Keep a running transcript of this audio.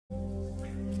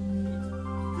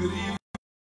Good evening.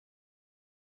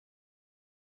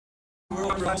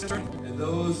 And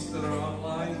those that are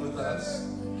online with us.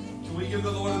 Can we give the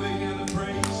Lord a big hand of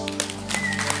praise?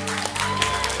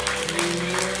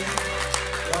 Amen.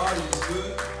 God is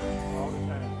good. All the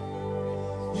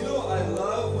time. You know, I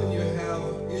love when you have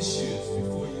issues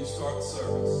before you start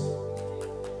service.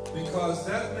 Because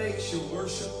that makes your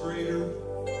worship greater.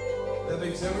 That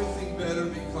makes everything better,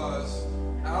 because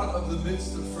out of the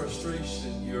midst of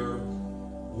frustration, you're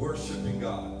worshiping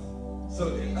God.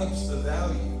 So it ups the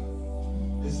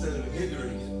value instead of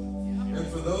hindering it. And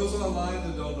for those online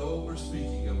that don't know what we're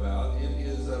speaking about, it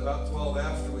is about 12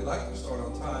 after. We like to start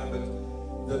on time, but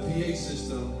the PA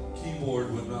system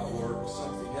keyboard would not work.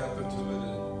 Something happened to it,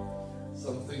 and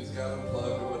some things got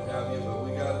unplugged or what have you, but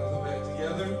we got it put back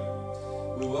together.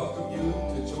 We welcome you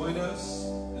to join us,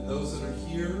 and those that are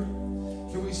here.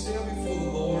 Can we stand before the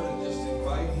Lord and just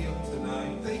invite Him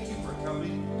tonight? Thank you for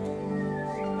coming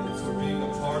and for being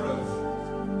a part of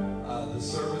the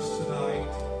service tonight.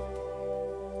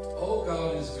 Oh,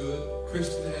 God is good.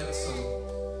 Kristen had some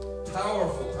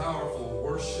powerful, powerful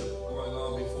worship going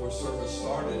on before service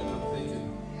started, and I'm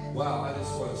thinking, wow, I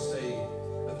just want to stay,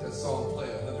 let that song play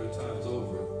 100 times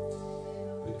over.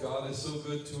 But God is so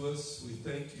good to us. We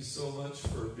thank you so much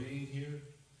for being here.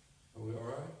 Are we all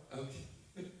right? Okay.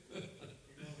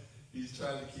 He's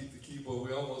trying to keep the keyboard.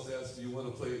 We almost asked him, do you want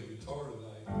to play the guitar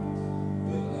tonight?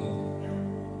 But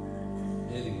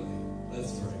anyway,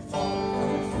 let's pray. Father, we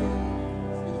come before you.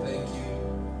 We thank you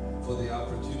for the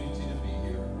opportunity to be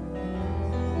here.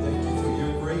 Thank you for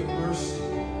your great mercy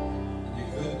and your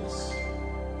goodness.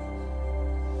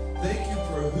 Thank you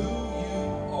for who you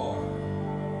are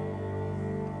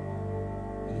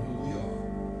and who we are.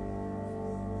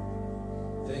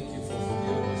 Thank you for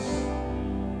forgiveness.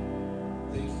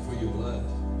 Thank you for your blood.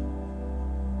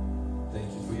 Thank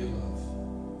you for your love.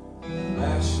 I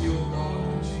ask you, oh God,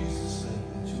 in Jesus' name,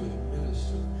 that you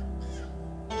administer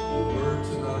your word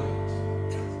tonight,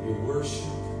 your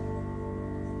worship.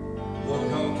 Lord,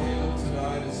 help Caleb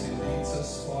tonight as he leads us,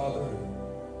 Father.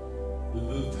 We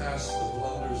move past the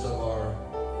blunders of our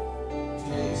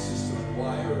PA system,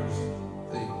 wires,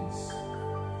 things.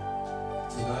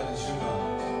 Tonight is your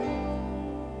night.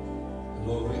 And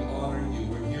Lord, we honor you.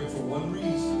 We're here for one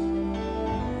reason.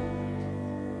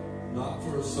 Not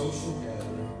for a social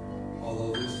gathering,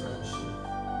 although there's fellowship.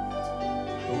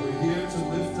 But we're here to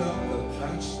lift up the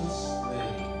matchless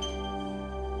name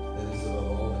that is above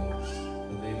all names,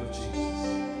 the name of Jesus.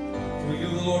 Can we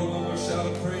give the Lord one more shout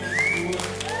of praise, if you would?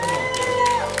 Come on.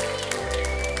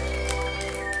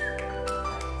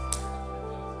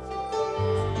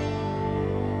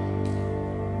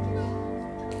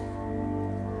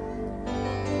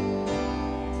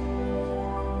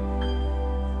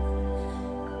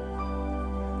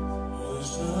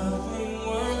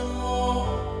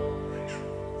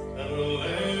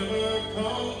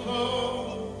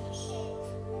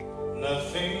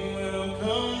 Nothing will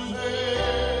compare.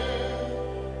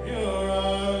 You're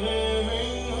our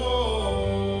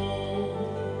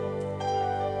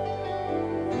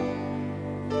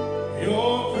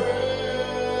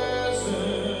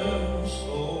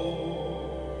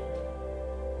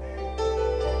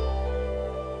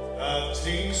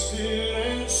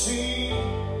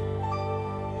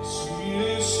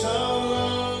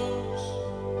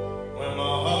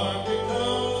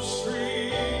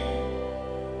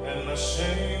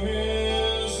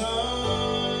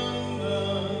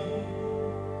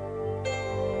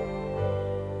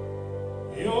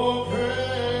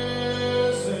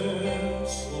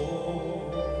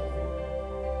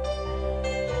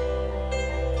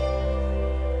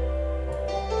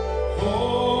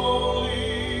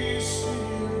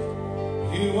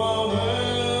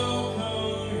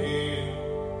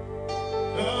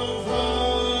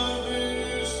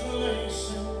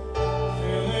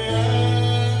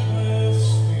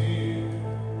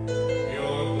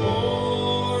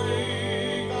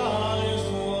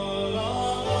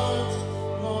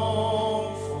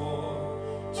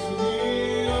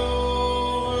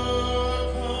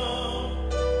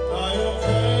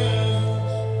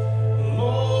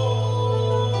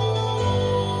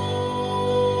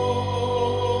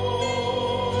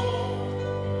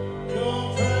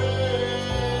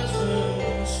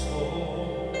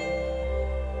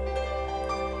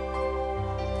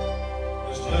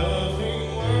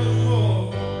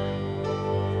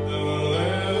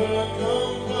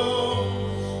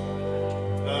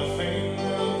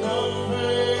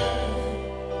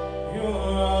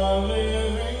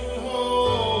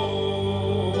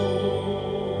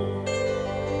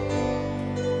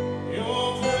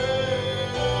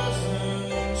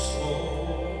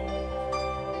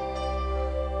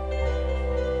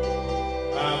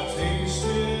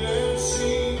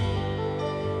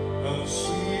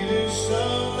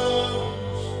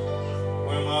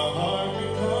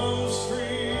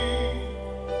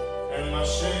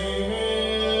shame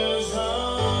is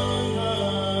undone.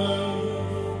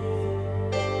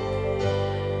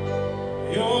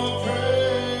 Your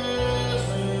presence,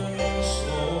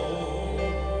 Lord.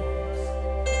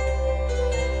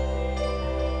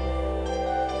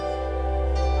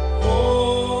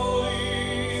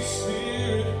 Holy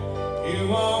Spirit,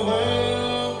 you are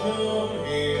welcome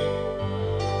here.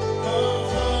 Come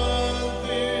flood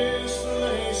this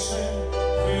place and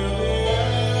fill the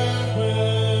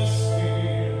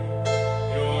atmosphere.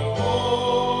 Your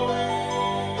glory,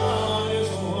 God, is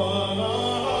what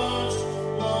our hearts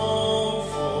long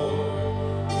for.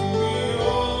 To be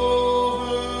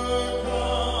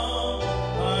overcome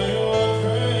by your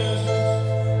presence,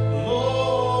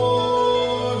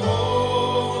 Lord.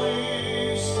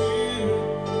 Holy Spirit,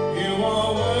 you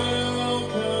are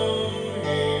welcome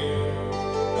here.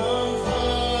 Come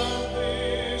flood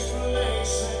this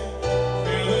place and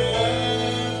fill the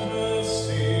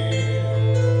atmosphere.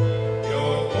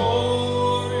 Your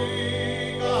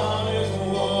glory, God, is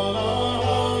what our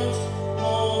hearts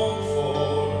long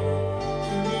for.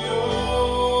 To be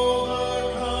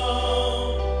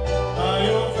overcome by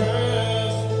your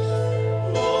presence,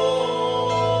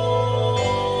 Lord.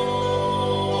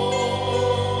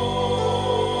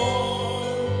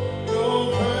 Your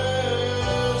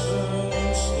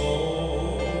presence,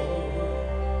 Lord.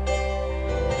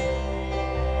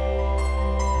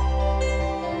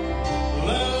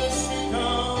 Let us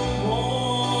become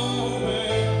one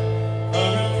aware of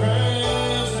your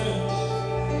presence.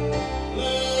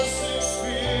 Let us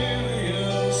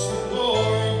experience the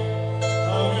glory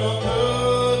of your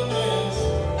goodness.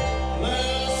 Let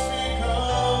us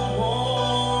become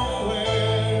one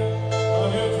aware of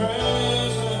your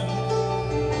presence.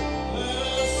 Let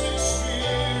us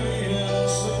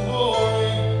experience the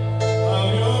glory of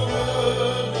your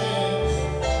goodness.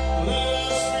 Let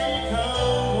us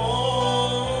become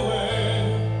one aware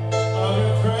of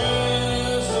your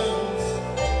presence.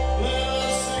 Let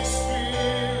us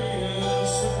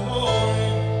experience the glory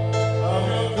of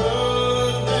your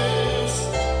goodness.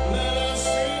 Let us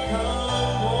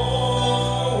become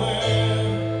one aware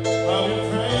of your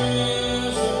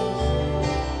presence.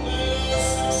 Let us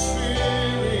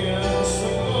experience the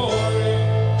glory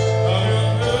of your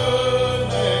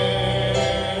goodness.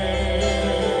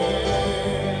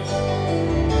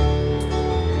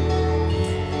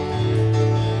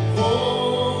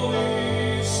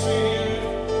 Holy Spirit,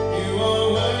 you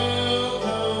are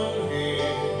welcome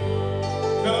here.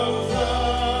 Come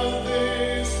flood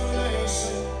this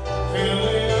place and fill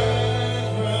the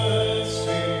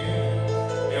atmosphere.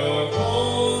 Your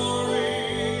glory,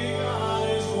 God,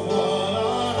 is what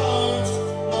our hearts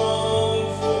long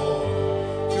for.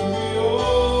 To be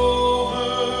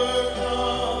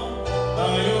overcome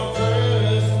by your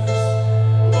presence,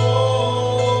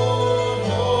 Lord.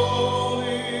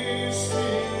 Holy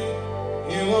Spirit,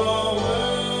 you are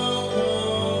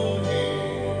welcome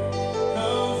here.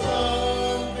 Come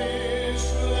flood this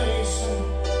place and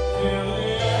fill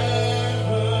the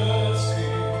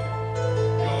atmosphere.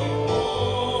 Your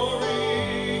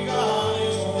glory, God,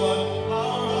 is what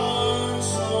our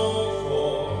hearts long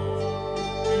for.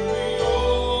 To be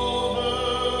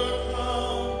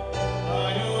overcome by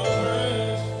your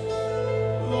presence,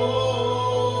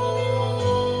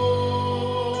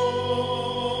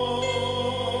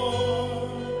 Lord.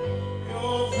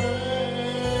 Your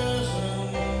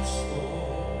presence,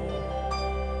 Lord.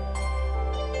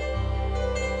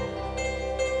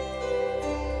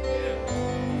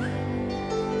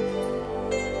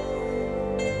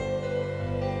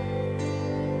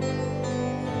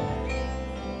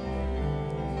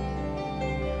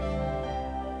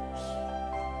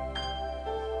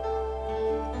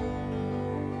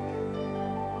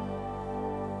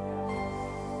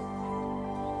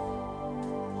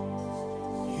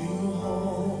 You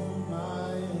hold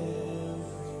my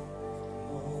every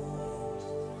moment.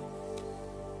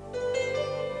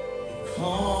 You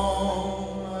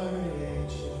calm my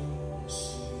raging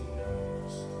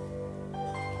seas.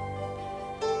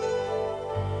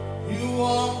 You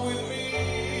walk with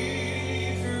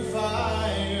me through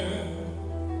fire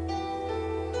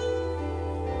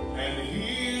and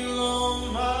heal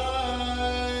all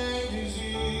my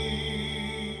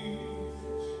disease.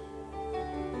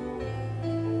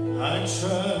 I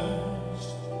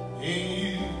trust in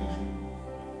you.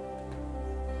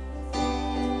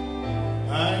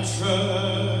 I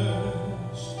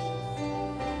trust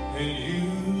in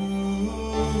you.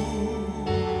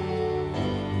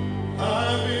 I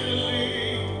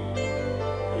believe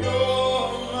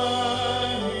you're my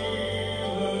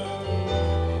healer.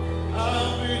 I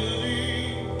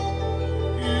believe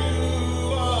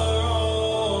you are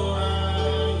all I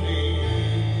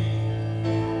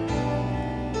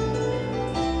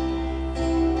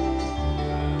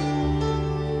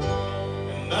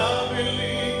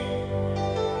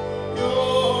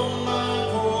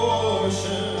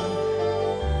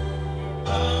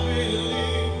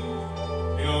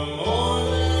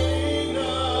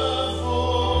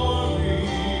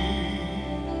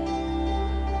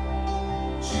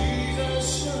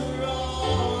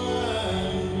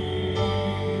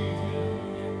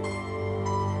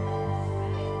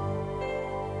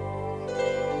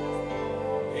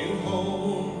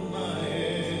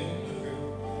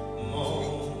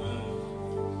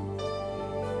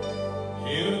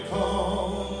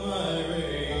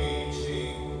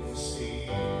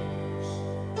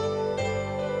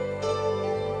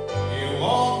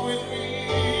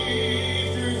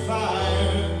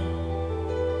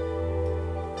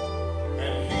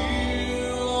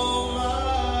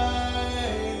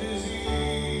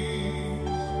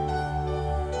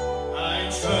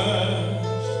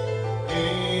trust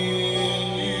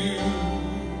in you.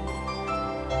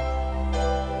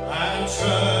 I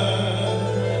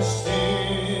trust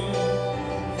in you.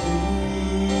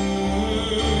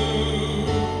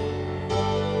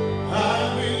 I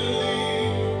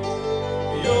believe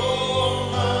you're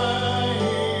my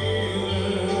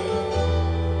healer.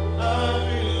 I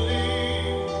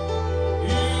believe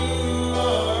you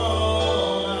are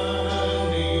all I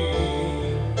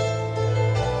need.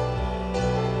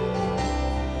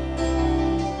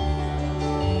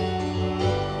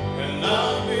 And I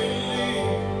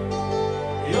believe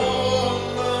you're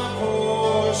my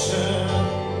portion.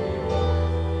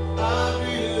 I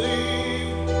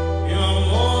believe you're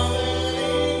more than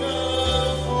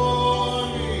enough for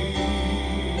me.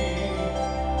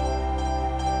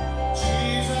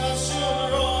 Jesus,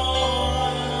 you're all I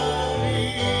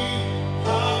need. I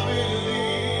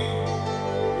believe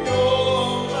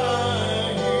you're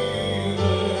my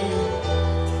healer.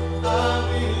 I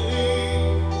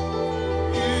believe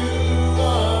you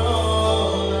are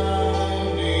all I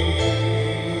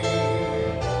need.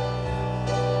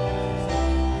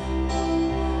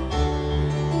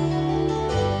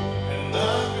 And I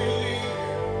believe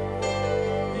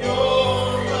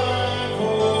you're my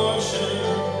portion.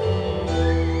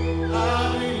 I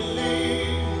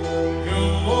believe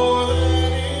you're more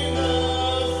than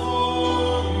enough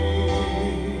for me.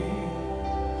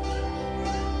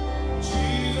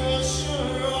 Jesus,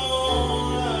 you're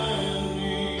all I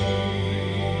need.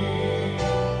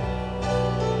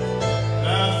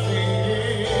 Nothing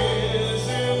is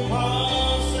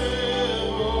impossible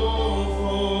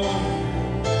for you.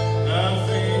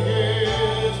 Nothing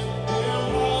is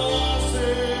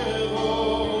impossible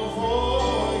for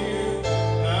you.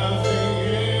 Nothing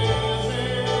is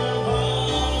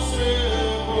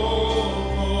impossible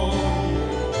for you.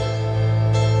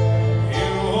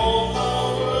 You hold my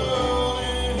world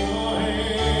in your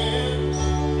hands.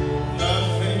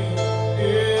 Nothing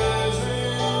is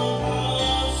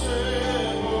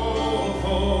impossible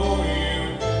for you.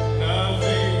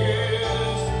 Nothing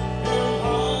is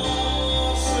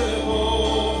impossible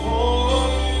for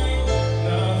you.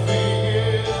 Nothing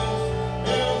is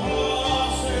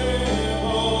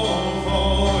impossible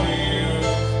for you.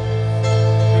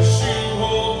 'Cause you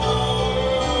hold my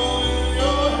world in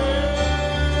your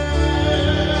hands.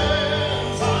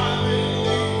 I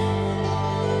believe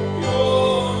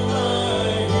you're my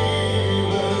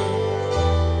healer.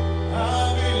 I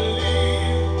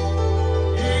believe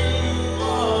you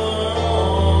are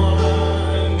all I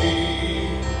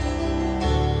need.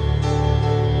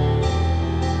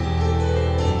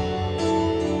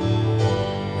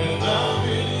 And I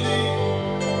believe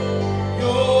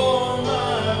you're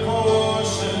my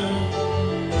portion.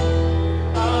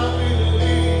 I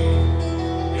believe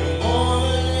you're more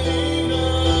than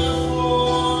enough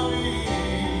for me.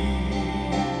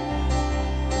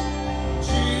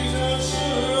 Jesus,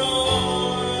 you're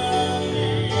all I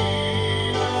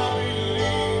need. I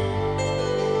believe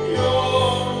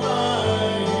you're my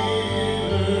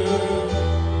healer.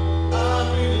 I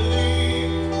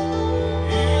believe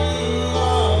you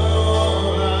are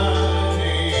all I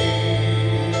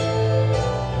need.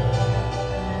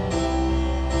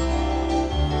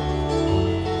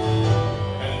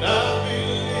 And I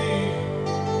believe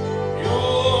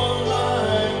you're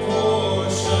my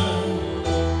portion.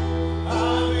 I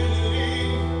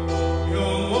believe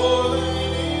you're more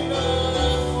than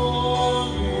enough for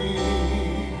me.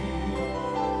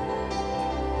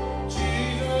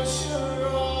 Jesus, you're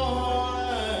all I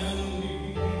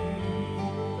need.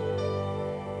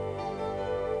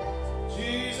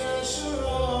 Jesus, you're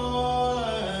all I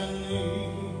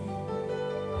need.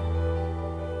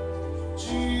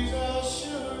 Jesus,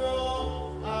 you're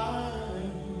all I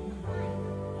need.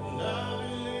 And I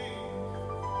believe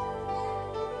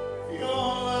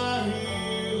you're my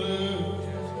healer.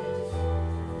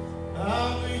 I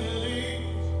believe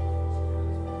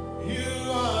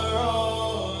you are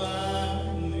all I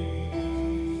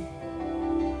need.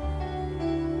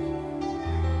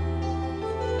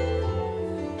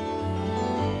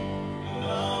 And I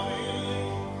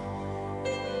believe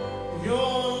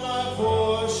you're my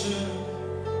portion.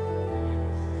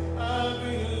 I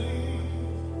believe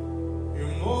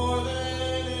you're more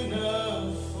than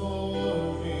enough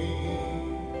for me.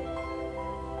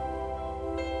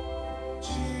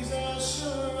 Jesus,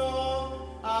 you're all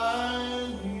I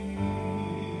need.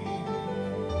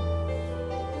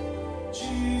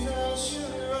 Jesus,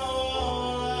 you're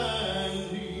all I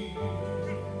need.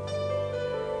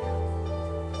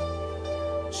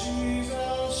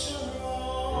 Jesus, you're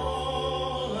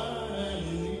all I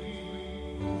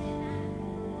need.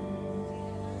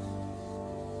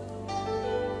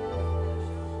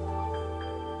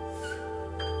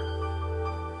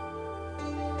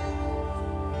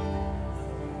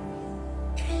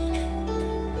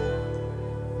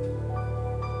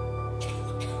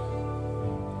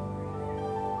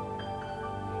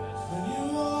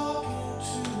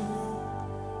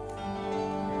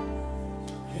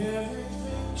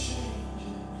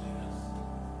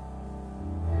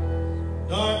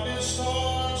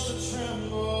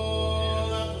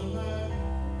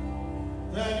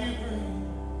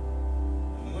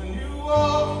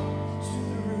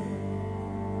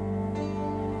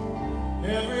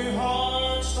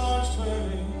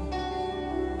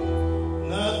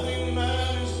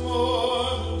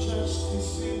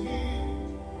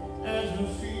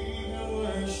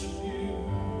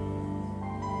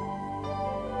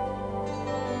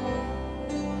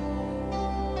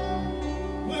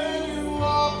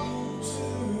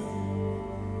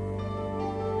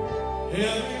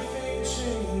 everything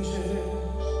changes.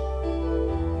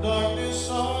 Darkness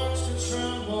starts to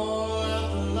tremble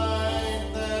at the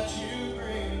light that you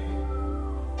bring.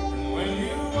 And when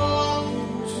you walk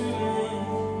into the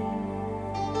room,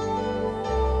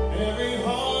 every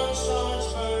heart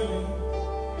starts burning.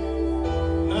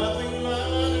 Nothing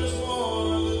matters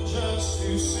more than just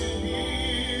to sit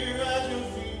here at your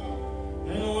feet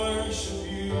and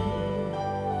worship you.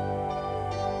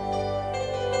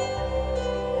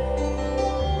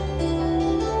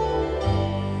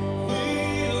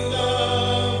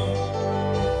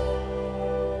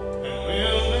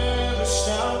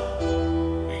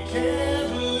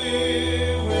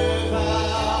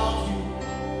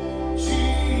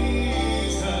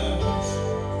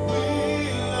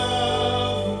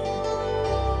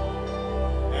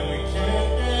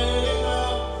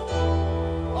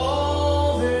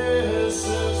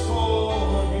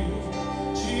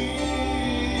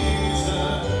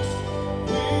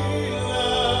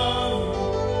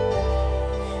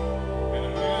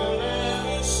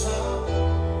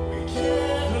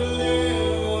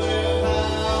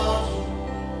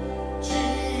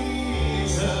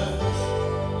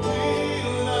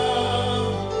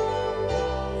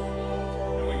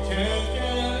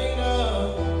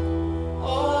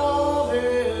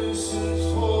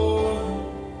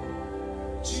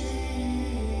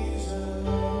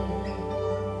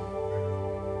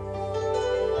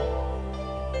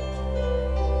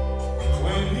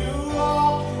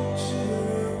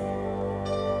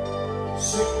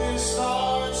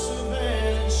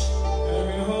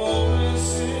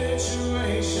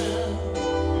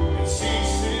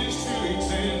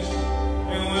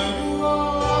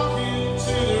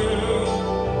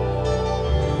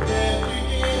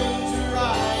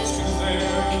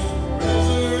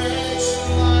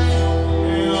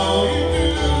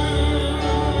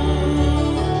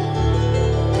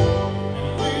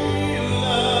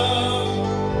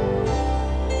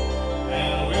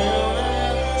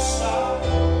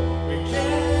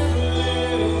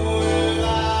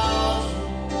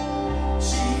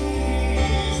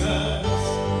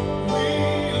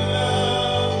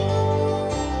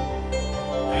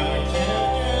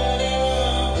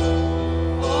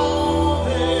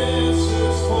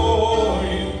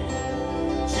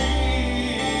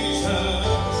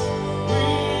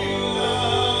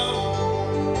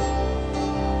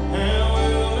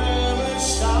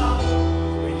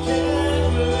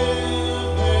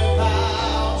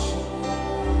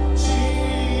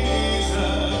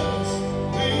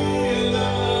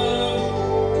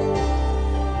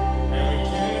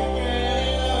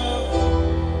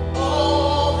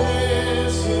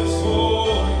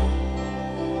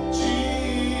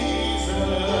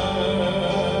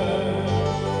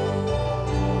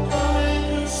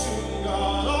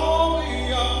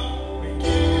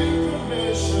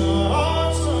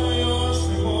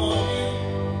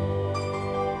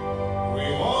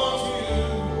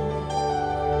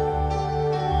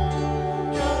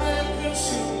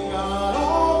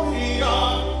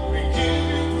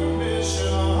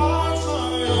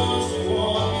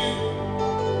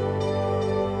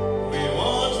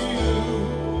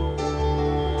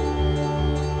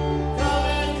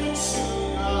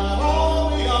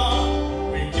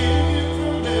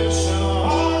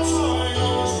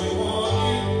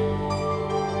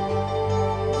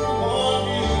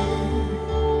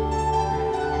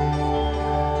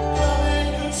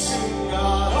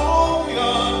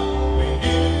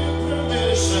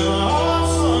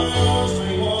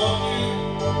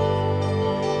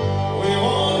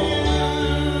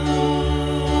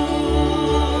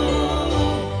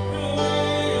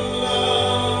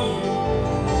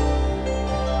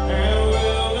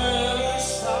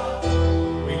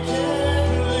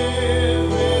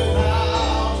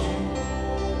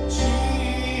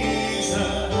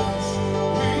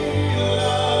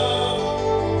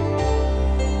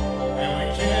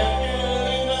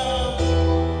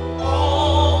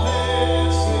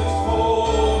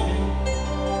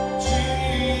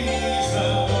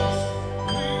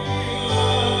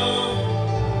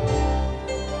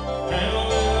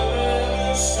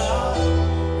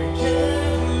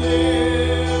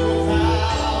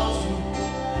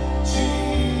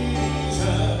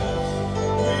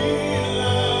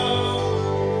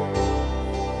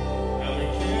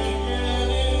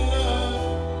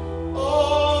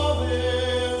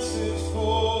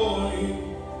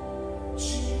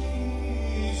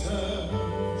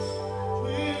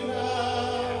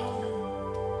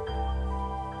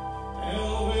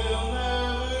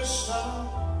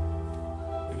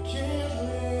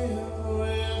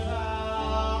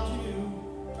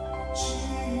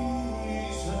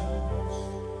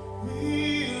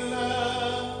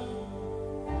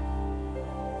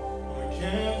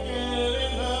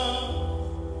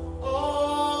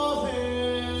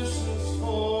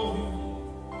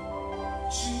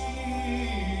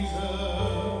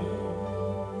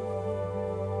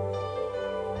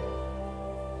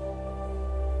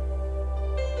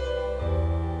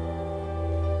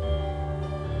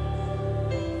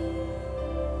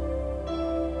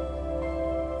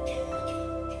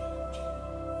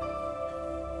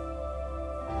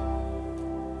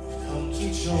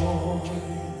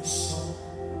 joy song,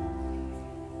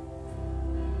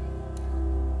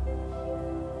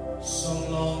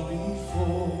 sung long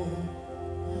before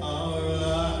our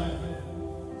life,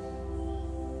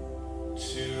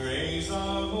 to raise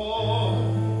our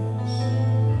voice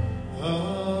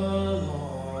along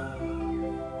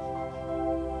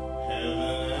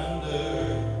heaven and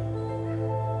earth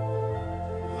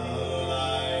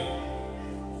alike.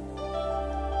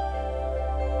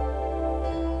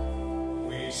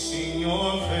 We sing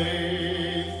your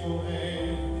faithful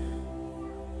hand,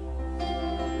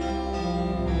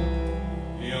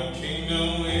 your kingdom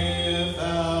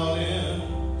without end,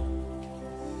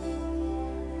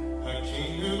 a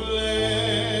king who bled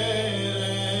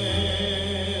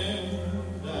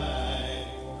and died,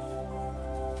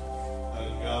 a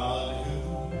God who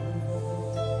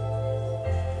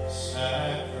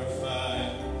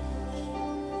sacrificed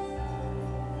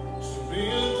to be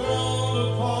enthroned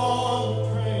upon the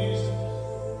praises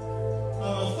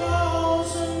of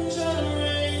 1,000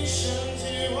 generations.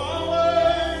 You are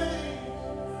worthy,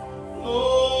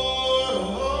 Lord of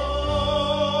all.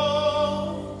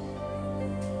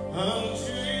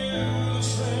 Unto you the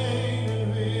slain and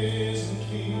risen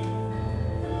King,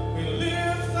 we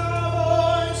lift our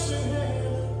voice in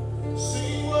heaven,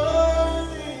 sing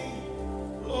worthy,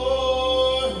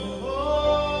 Lord of all.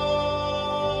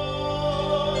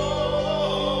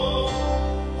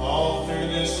 All through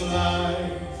this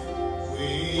life we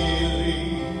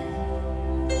lead,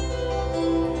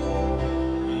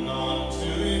 and on to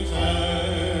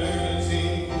eternity,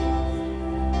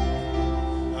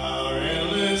 our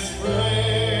endless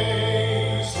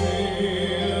praise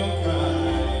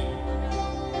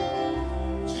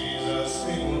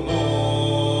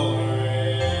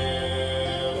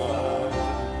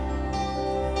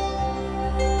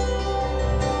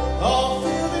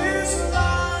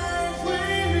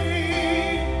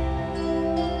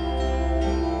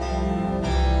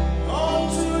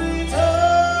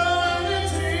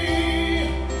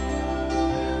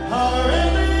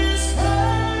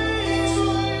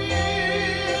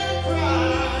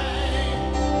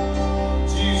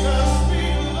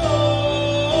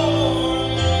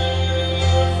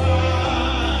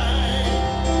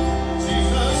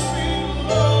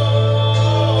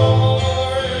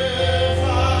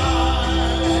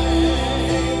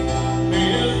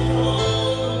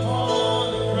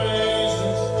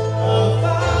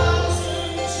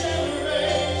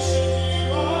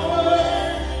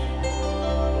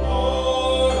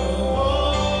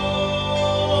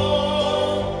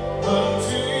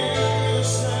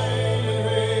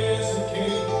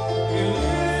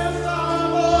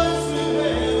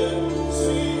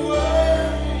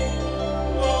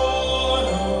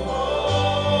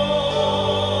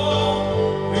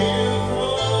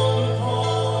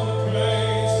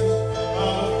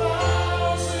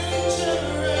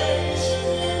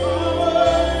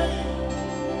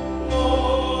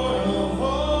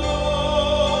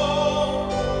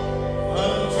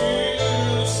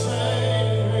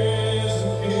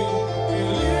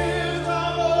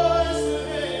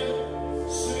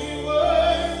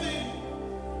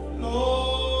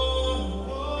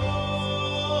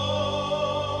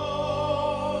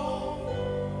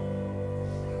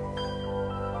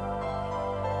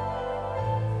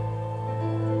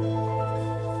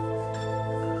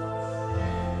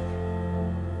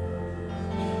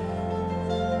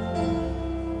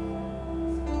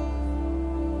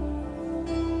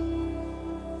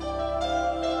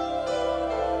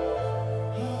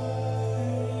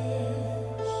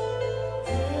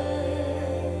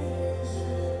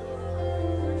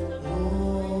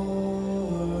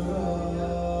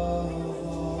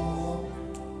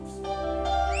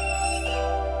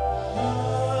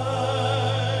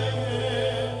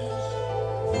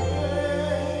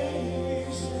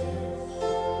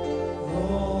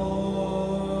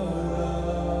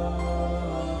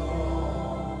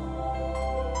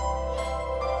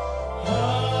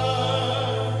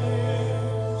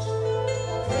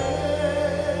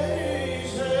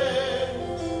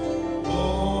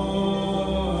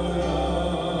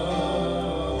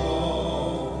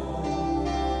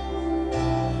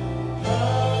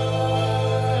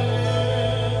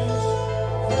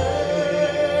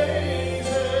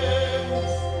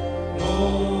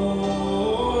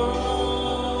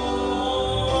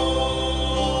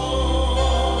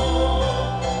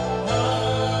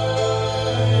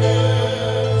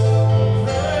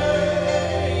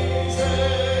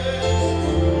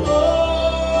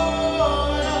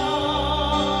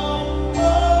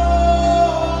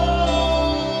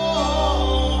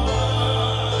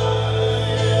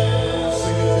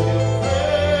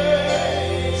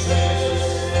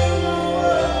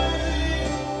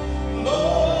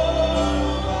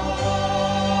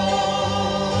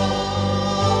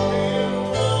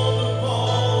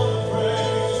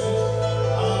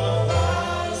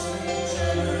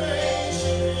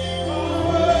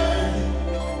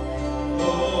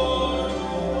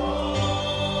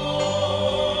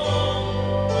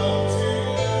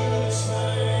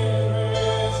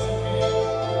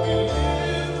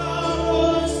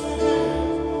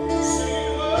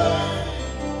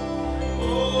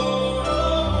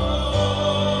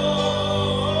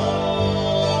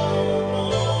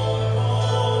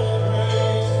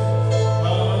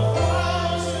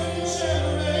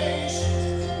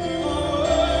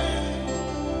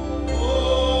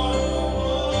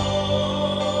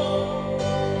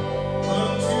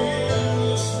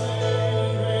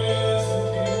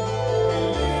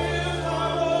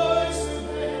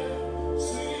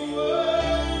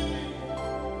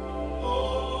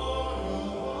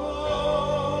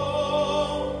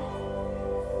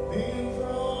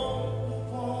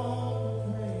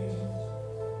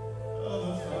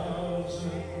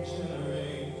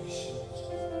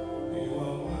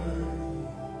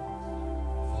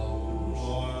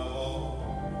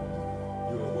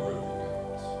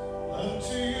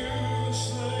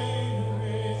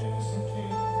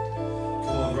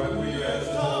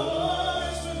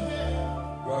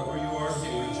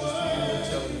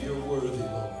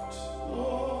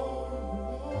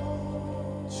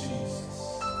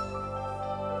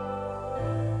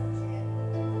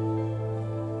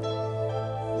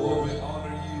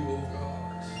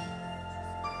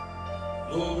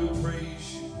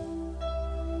praise you.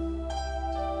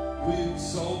 We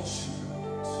exalt you,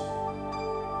 God.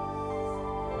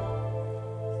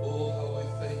 Oh, how we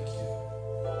thank you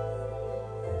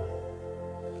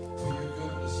for your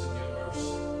goodness and your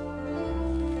mercy,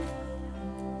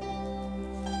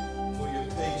 for your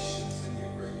patience and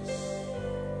your grace.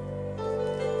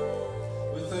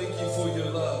 We thank you for your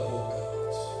love, oh God.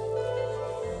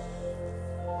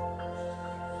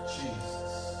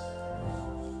 Jesus.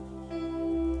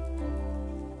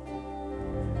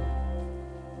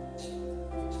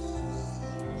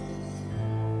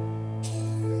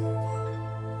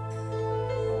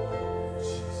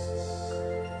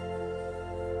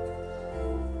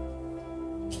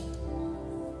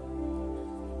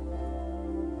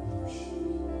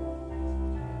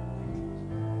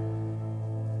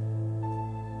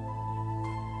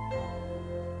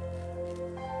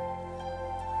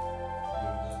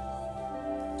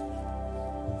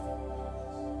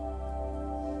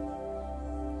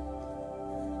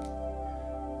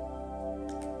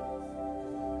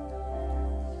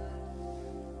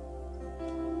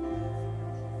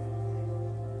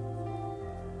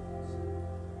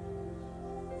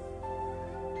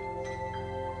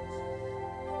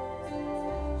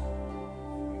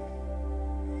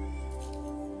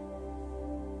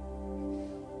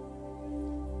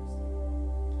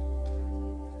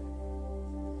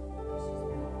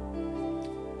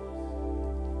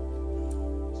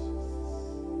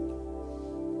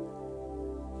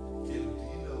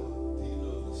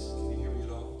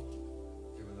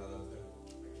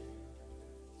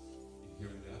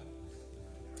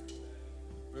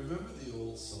 Remember the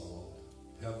old song,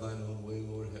 "Have thine own way,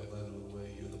 Lord, have thine own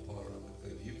way, you're the potter, I'm the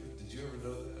clay." Did you ever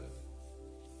know that?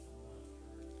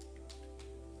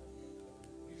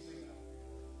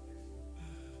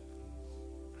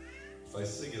 If I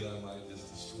sing it, I might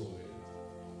just destroy it.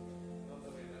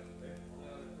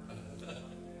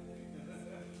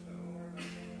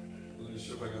 I'm not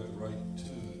sure if I got the right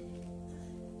tune.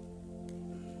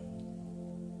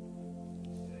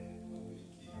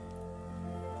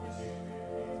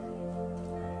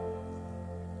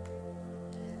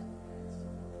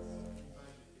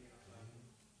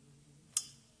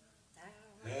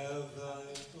 Have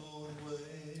thine own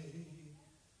way,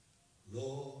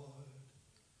 Lord,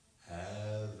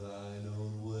 have thine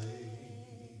own way.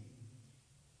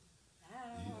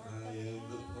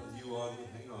 You are the,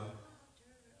 hang on.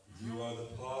 You are the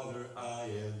potter, I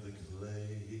am the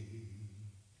clay.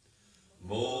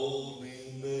 Mold me,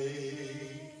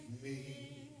 make me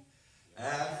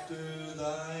after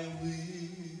thy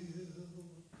will,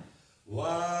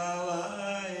 while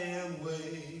I am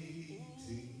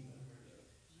waiting,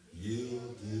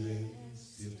 yielded and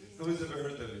still. Nobody's ever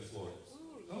heard that before.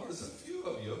 Oh, there's a few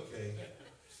of you, okay.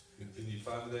 Can you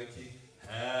find that key?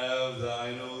 Have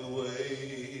thine own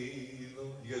way,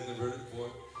 Lord. You guys never heard it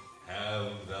before?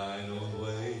 Have thine own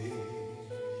way.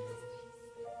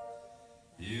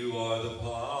 You are the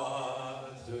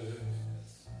potter,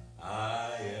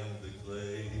 I am the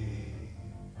clay.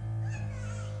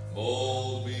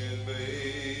 Mold me and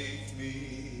make me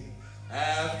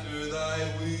after thy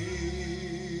will,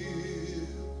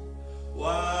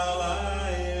 while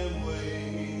I am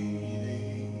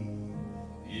waiting,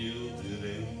 yielded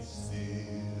and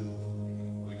still.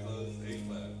 We close, A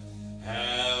flat.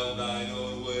 Have thine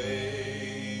own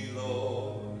way,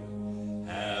 Lord,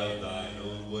 have thine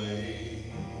own way.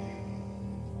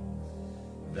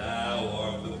 Thou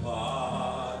art the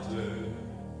potter,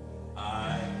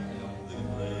 I am the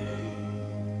clay.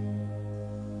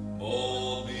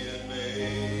 Mold me and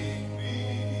make me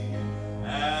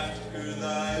after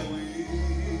thy will,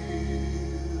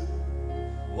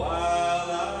 while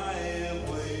I am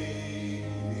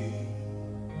waiting,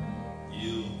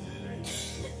 yielded and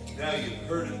still. Now you've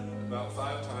heard it about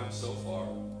 5 times so far.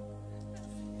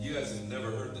 You guys have never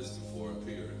heard this before up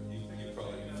here. You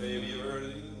probably, Faye, have you ever heard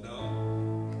it either? No?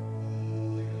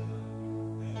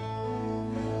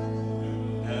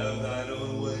 Have thine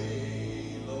own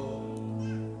way, Lord.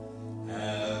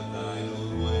 Have thine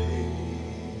own way.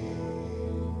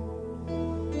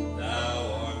 Thou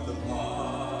art the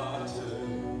potter,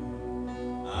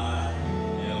 I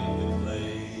am the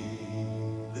clay.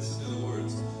 Listen to the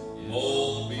words.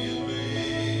 Mold me and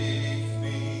make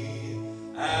me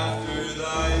after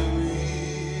thy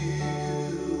will,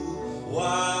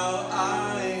 while I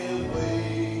am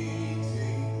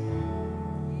waiting,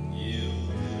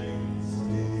 yielded and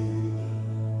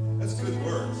still. That's good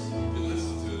words. You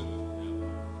listen to it.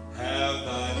 Have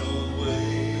thine own way,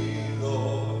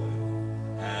 Lord.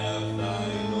 Have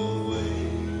thine own way.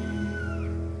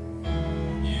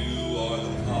 You are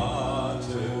the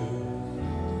potter,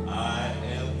 I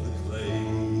am the clay.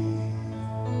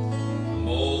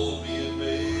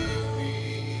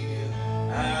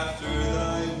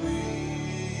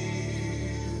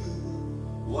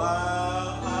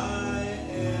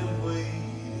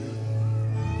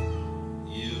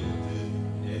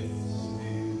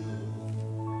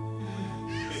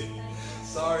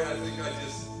 Sorry, I think I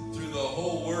just threw the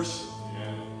whole worship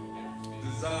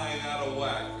design out of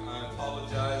whack. I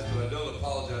apologize, but I don't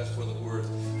apologize for the words.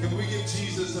 Can we give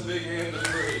Jesus a big hand of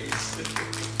praise?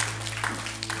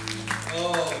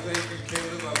 Oh, thank you,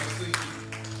 Caleb. I was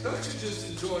thinking, don't you just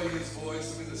enjoy his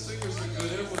voice? I mean, the singers are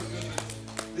good. Everyone's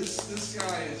good. This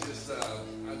guy is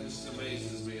just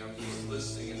amazes me. I'm just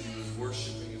listening, and he was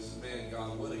worshiping. And said, man,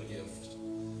 God, what a gift.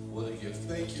 What a gift.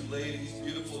 Thank you, ladies.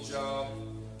 Beautiful job.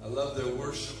 I love their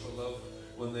worship. I love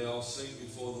when they all sing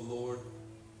before the Lord.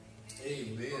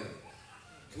 Amen.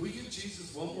 Can we give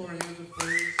Jesus one more hand of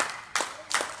praise?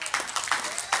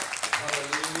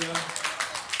 Hallelujah.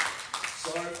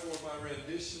 Sorry for my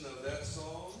rendition of that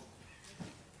song.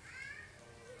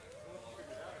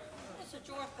 It's a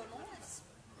joyful noise.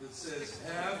 It says,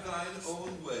 have thine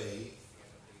own way.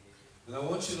 And I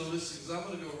want you to listen, because I'm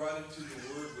going to go right into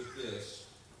the word with this.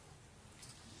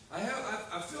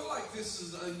 I feel like this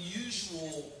is an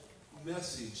unusual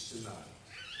message tonight.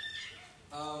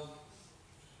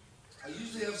 I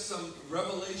usually have some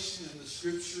revelation in the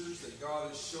scriptures that God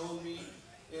has shown me.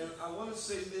 And I want to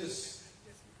say this.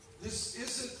 This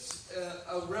isn't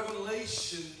a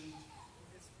revelation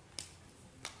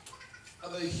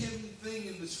of a hidden thing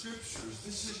in the scriptures.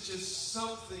 This is just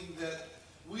something that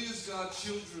we as God's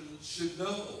children should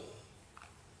know.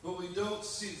 But we don't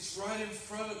see it. It's right in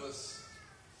front of us.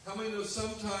 How many know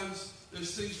sometimes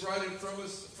there's things right in front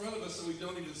of us and we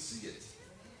don't even see it?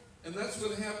 And that's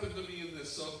what happened to me in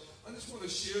this. So I just want to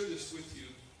share this with you.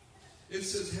 It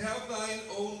says, have thine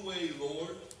own way,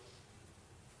 Lord.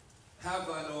 Have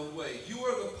thine own way. You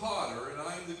are the potter and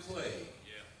I am the clay.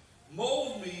 Yeah.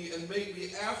 Mold me and make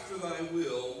me after thy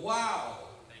will. Wow.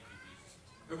 Thank you, Jesus.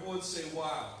 Everyone say,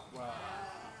 wow. Wow.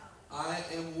 I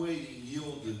am waiting,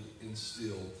 yielded and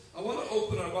still. I want to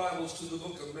open our Bibles to the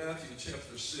book of Matthew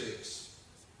chapter 6.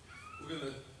 We're going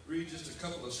to read just a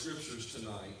couple of scriptures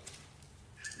tonight.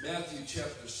 Matthew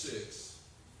chapter 6.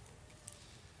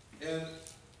 And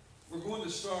we're going to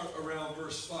start around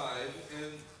verse 5.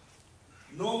 And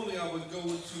normally I would go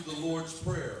into the Lord's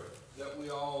Prayer that we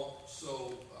all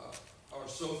are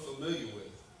so familiar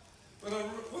with. But I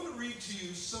want to read to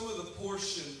you some of the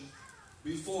portion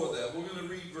before that. We're going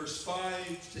to read verse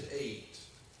 5 to 8.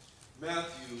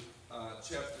 Matthew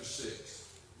chapter 6,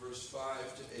 verse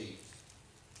 5 to 8.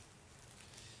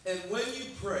 And when you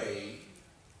pray,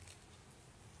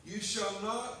 you shall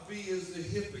not be as the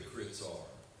hypocrites are.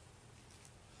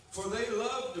 For they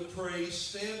love to pray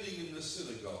standing in the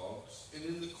synagogues and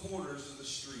in the corners of the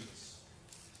streets,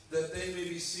 that they may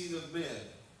be seen of men.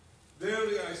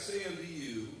 Verily I say unto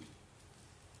you,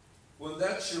 when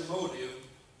that's your motive,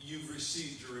 you've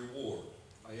received your reward.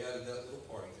 I added that little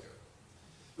part there.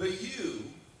 But you,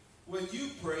 when you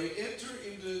pray, enter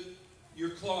into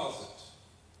your closet.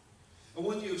 And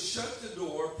when you have shut the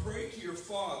door, pray to your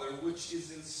Father which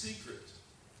is in secret.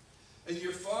 And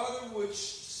your Father which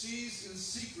sees in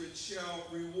secret shall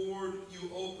reward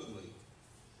you openly.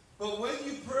 But when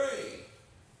you pray,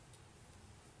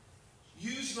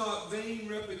 use not vain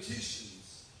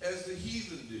repetitions as the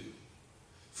heathen do,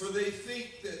 for they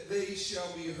think that they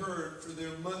shall be heard for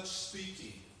their much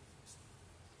speaking.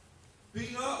 Be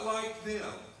not like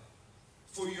them,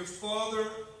 for your Father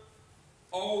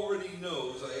already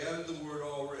knows, I added the word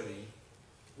already,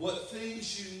 what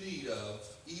things you need of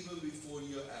even before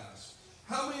you ask.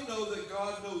 How many know that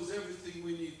God knows everything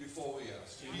we need before we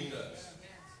ask? He does.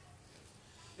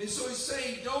 And so he's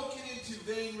saying, don't get into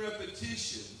vain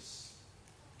repetitions.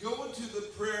 Go into the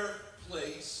prayer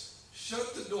place,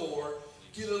 shut the door,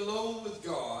 get alone with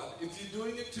God. If you're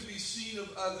doing it to be seen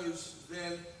of others,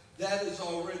 then that is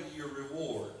already your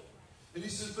reward. And he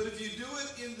says, but if you do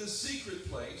it in the secret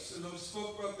place, and I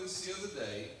spoke about this the other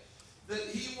day, that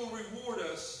he will reward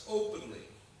us openly.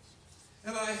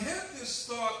 And I had this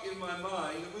thought in my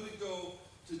mind. I'm going to go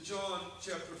to John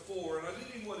chapter 4, and I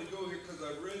didn't even want to go here because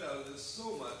I read out of this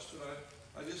so much, but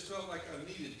I just felt like I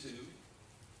needed to.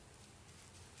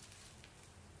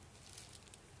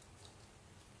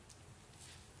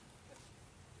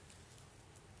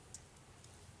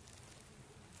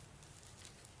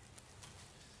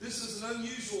 This is an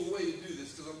unusual way to do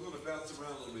this because I'm going to bounce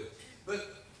around a little bit.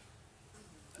 But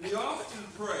we often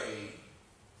pray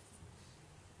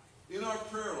in our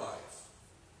prayer life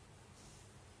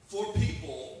for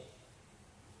people,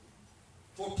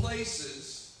 for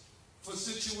places, for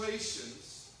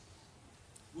situations.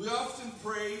 We often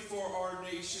pray for our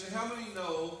nation. How many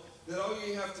know that all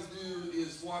you have to do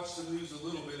is watch the news a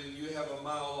little bit and you have a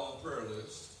mile-long prayer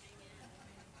list?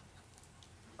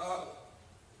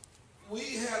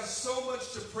 We have so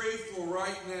much to pray for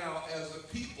right now as a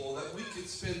people that we could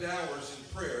spend hours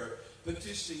in prayer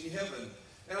petitioning heaven.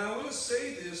 And I want to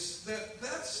say this,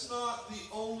 that's not the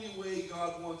only way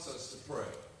God wants us to pray.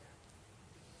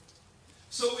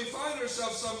 So we find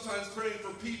ourselves sometimes praying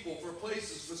for people, for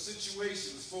places, for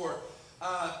situations, for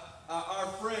our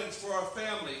friends, for our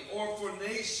family, or for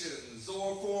nations,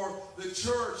 or for the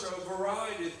church, or a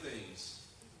variety of things.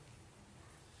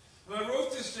 And I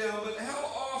wrote this down, but how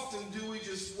often do we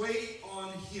just wait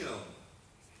on Him?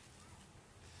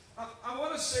 I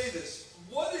want to say this.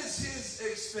 What is His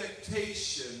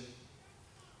expectation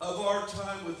of our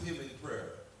time with Him in prayer?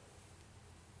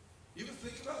 You ever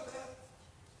think about that?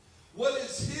 What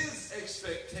is His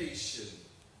expectation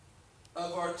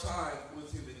of our time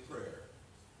with Him in prayer?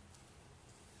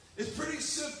 It's pretty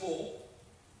simple.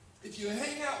 If you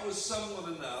hang out with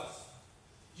someone enough,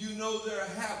 you know their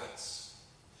habits.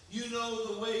 You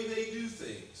know the way they do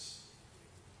things.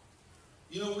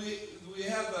 You know, we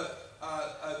have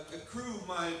a crew,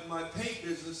 my paint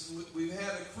business, we've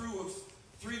had a crew of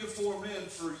 3 to 4 men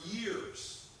for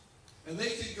years. And they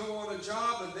could go on a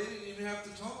job and they didn't even have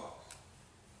to talk.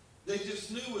 They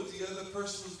just knew what the other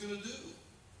person was going to do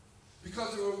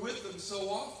because they were with them so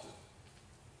often.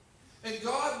 And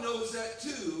God knows that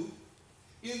too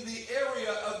in the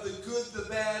area of the good, the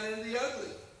bad, and the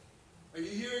ugly. Are you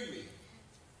hearing me?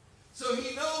 So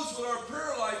He knows what our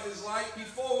prayer life is like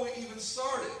before we even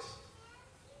start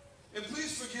it. And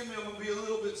please forgive me, I'm going to be a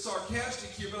little bit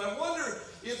sarcastic here, but I wonder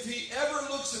if He ever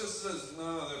looks at us and says,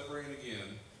 no, they're praying again.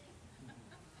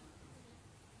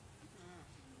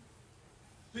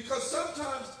 Because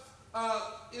sometimes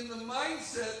in the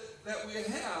mindset that we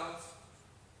have,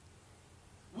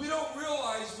 we don't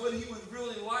realize what He would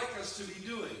really like us to be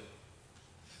doing.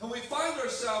 And we find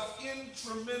ourselves in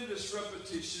tremendous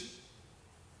repetition.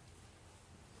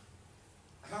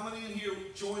 How many in here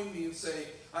join me and say,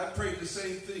 I prayed the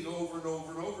same thing over and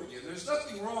over and over again? There's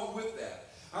nothing wrong with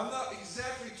that. I'm not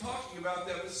exactly talking about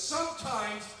that, but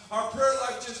sometimes our prayer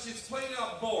life just gets plain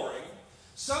out boring.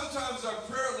 Sometimes our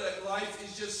prayer life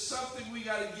is just something we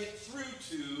got to get through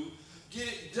to, get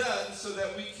it done so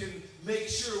that we can make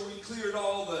sure we cleared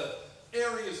all the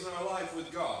areas in our life with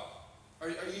God. Are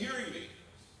you hearing me?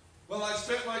 Well, I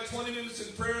spent my 20 minutes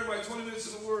in prayer and my 20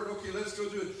 minutes in the Word. Okay, let's go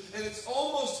do it. And it's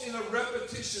almost in a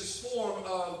repetitious form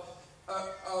of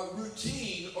a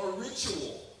routine or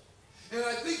ritual. And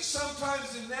I think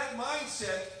sometimes in that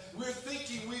mindset, we're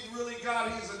thinking we've really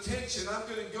got His attention. I'm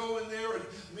going to go in there and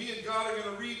me and God are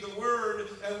going to read the Word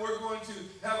and we're going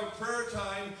to have a prayer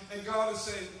time. And God is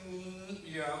saying,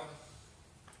 yeah,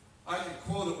 I can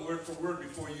quote it word for word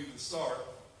before you even start.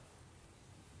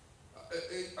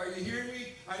 Are you hearing me?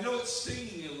 I know it's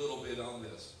stinging a little bit on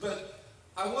this, but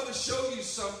I want to show you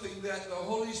something that the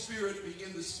Holy Spirit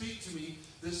began to speak to me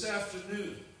this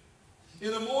afternoon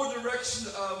in a more direction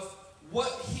of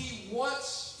what He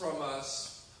wants from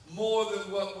us more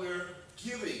than what we're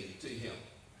giving to Him.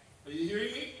 Are you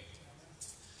hearing me?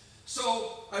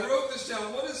 So I wrote this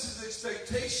down. What is His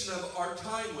expectation of our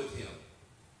time with Him?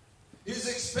 His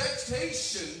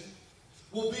expectation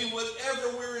will be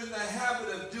whatever we're in the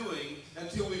habit of doing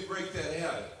until we break that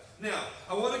habit. Now,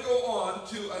 I want to go on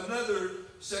to another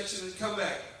section and come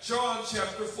back. John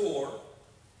chapter 4.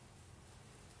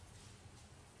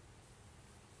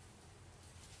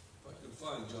 If I can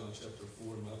find John chapter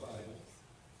 4 in my Bible.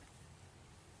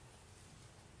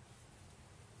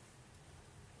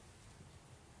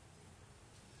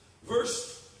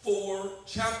 Verse 4,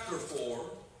 chapter 4.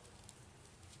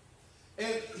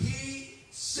 And He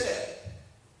said,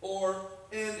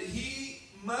 and He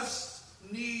must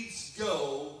needs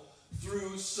go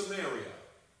through Samaria.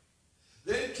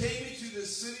 Then came He to the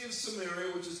city of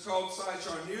Samaria, which is called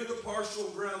Sychar, near the partial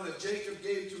ground that Jacob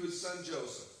gave to his son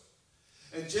Joseph.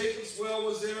 And Jacob's well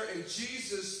was there, and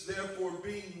Jesus, therefore,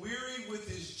 being weary with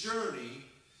His journey,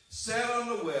 sat on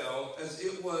the well, as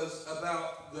it was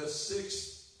about the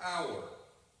 6th hour.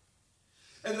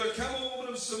 And there came a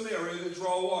woman of Samaria to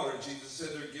draw water. Jesus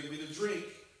said to her, give me to drink.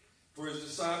 For His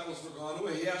disciples were gone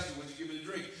away. He asked her, would you give me to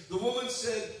drink? The woman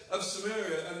said of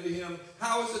Samaria unto Him,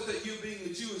 how is it that you, being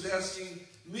a Jew, is asking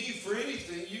me for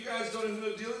anything? You guys don't have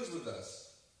no dealings with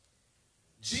us.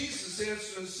 Jesus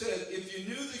answered and said, if you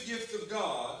knew the gift of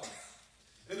God,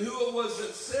 and who it was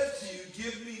that said to you,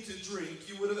 give me to drink,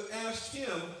 you would have asked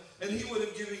Him, and He would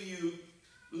have given you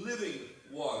living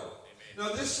water. Amen.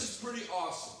 Now this is pretty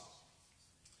awesome.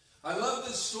 I love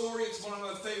this story. It's one of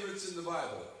my favorites in the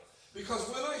Bible. Because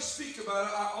when I speak about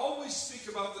it, I always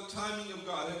speak about the timing of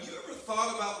God. Have you ever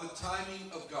thought about the timing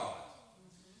of God?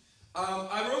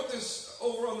 I wrote this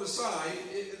over on the side.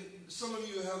 Some of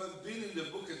you haven't been in the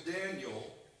book of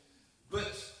Daniel,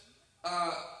 but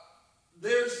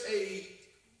there's a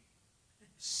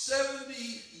 7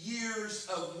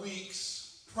 weeks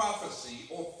prophecy,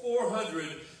 or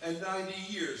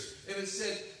 490 years. And it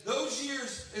said those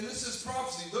years, and this is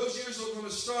prophecy, those years are going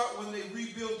to start when they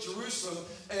rebuild Jerusalem,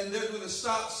 and they're going to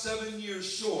stop 7 years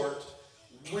short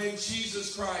when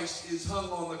Jesus Christ is hung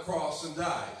on the cross and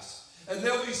dies. And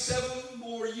there'll be 7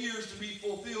 more years to be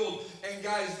fulfilled. And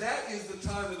guys, that is the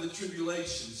time of the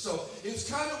tribulation. So it's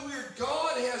kind of weird.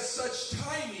 God has such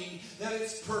timing that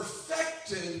it's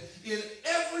perfected in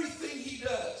everything he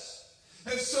does.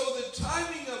 And so the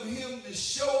timing of him to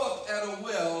show up at a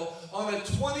well on a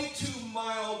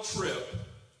 22-mile trip.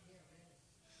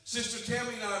 Sister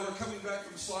Tammy and I were coming back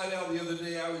from Slidell the other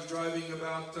day. I was driving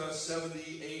about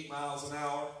 78 miles an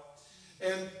hour.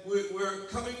 And we're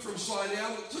coming from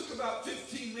Slidell. It took about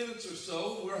 15 minutes or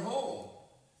so. We're home.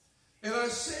 And I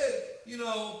said, you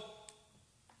know,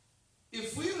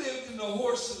 if we lived in the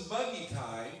horse and buggy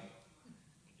time,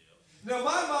 now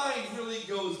my mind really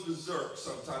goes berserk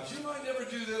sometimes. Your mind never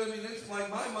do that? I mean, it's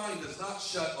like my mind does not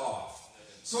shut off.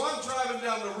 So I'm driving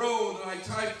down the road and I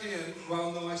typed in,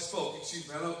 well, no, I spoke, excuse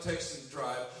me, I don't text and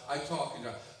drive, I talk and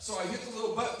drive. So I hit the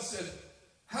little button and said,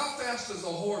 how fast does a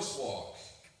horse walk?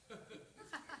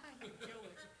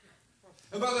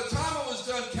 And by the time I was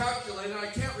done calculating, I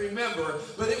can't remember,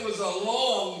 but it was a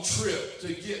long trip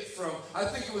to get from, I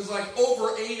think it was like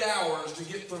over 8 hours to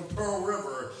get from Pearl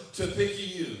River to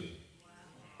Picayune. Wow.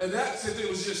 And that's if it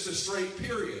was just a straight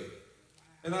period.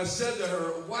 And I said to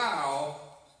her, wow,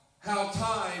 how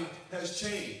time has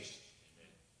changed.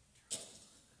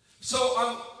 So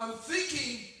I'm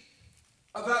thinking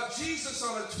about Jesus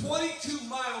on a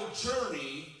 22-mile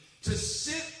journey to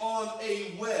sit on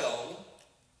a well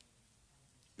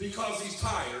because he's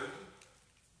tired,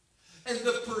 and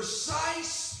the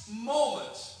precise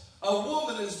moment a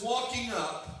woman is walking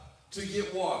up to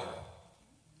get water.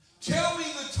 Tell me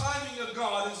the timing of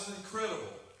God is incredible.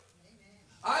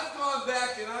 I've gone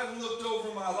back and I've looked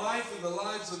over my life and the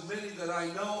lives of many that I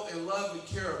know and love and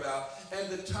care about, and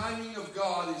the timing of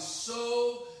God is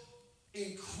so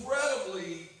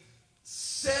incredibly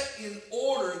set in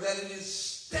order that it is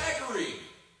staggering.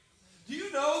 Do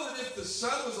you know that if the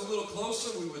sun was a little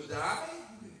closer, we would die?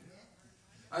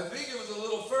 I think it was a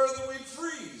little further, we'd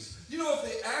freeze. You know, if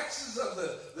the axis of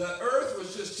the earth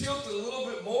was just tilted a little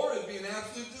bit more, it'd be an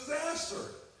absolute disaster.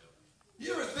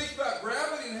 You ever think about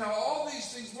gravity and how all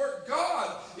these things work?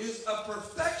 God is a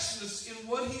perfectionist in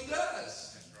what he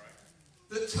does.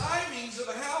 The timings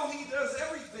of how he does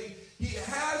everything, he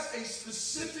has a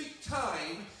specific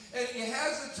time, and he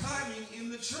has a timing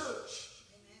in the church.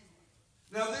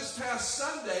 Now, this past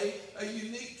Sunday, a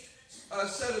unique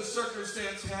set of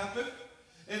circumstance happened.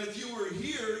 And if you were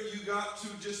here, you got to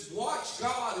just watch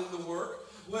God in the work.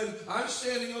 When I'm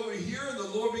standing over here and the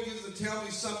Lord begins to tell me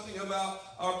something about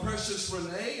our precious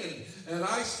Renee, and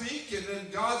I speak, and then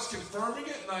God's confirming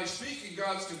it, and I speak, and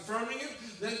God's confirming it.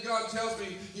 Then God tells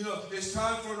me, you know, it's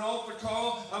time for an altar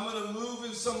call. I'm going to move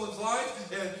in someone's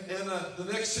life. And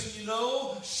the next thing you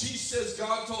know, she says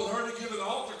God told her to give an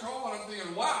altar call. And I'm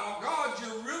thinking, wow, God,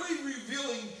 you're really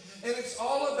revealing. And it's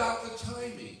all about the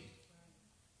timing.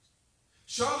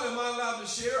 Shauna, am I allowed to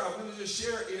share? I'm going to just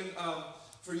share in,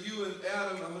 for you and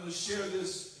Adam, I'm going to share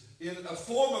this in a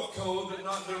form of code, but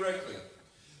not directly.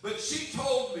 But she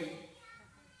told me,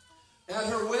 at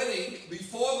her wedding,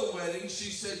 before the wedding,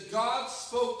 she said, God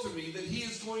spoke to me that he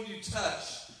is going to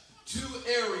touch 2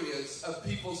 areas of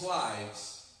people's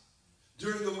lives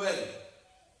during the wedding.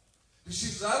 And she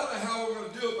said, I don't know how we're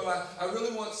going to do it, but I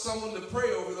really want someone to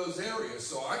pray over those areas.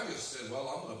 So I just said, well,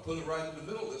 I'm going to put it right in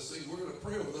the middle of this thing. We're going to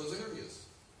pray over those areas.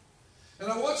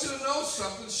 And I want you to know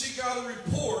something. She got a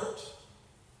report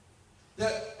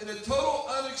that in a total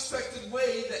unexpected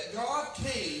way that God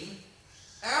came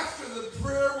after the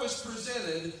prayer was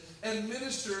presented and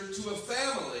ministered to a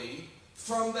family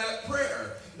from that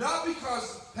prayer. Not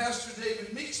because Pastor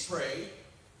David Meeks prayed,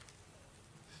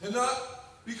 and not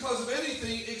because of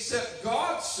anything except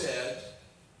God said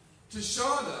to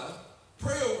Shauna,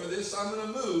 pray over this, I'm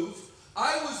going to move.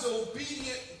 I was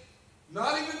obedient,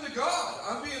 not even to God,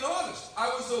 I'm being honest. I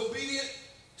was obedient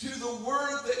to the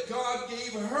word that God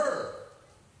gave her.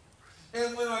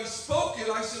 And when I spoke it,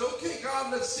 I said, okay,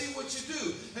 God, let's see what you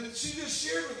do. And she just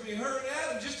shared with me, her and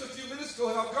Adam, just a few minutes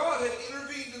ago, how God had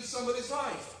intervened in somebody's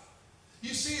life.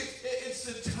 You see, it's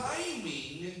the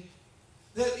timing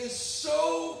that is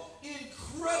so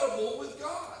incredible with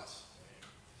God.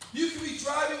 You can be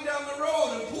driving down the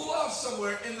road and pull off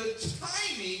somewhere, and the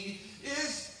timing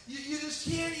is, you just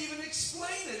can't even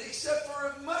explain it, except for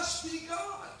it must be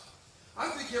God. I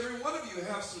think every one of you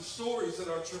have some stories that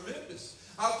are tremendous.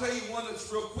 I'll tell you one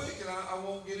that's real quick, and I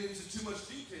won't get into too much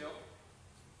detail.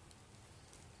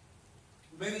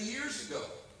 Many years ago,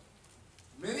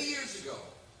 Many years ago,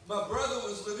 my brother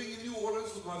was living in New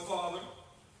Orleans with my father,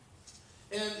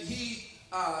 and he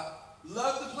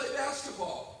loved to play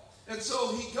basketball. And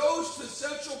so he goes to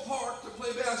Central Park to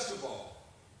play basketball.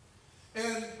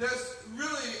 And there's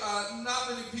really not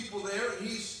many people there, and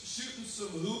he's shooting some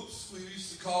hoops, we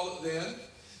used to call it then.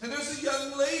 And there's a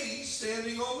young lady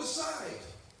standing on the side.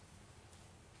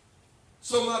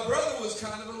 So my brother was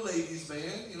kind of a ladies'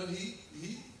 man. You know,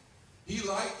 he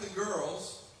liked the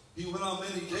girls. He went on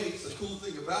many dates. The cool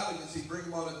thing about it is he'd bring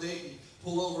them on a date and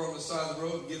pull over on the side of the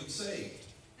road and get them saved.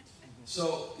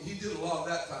 So he did a lot of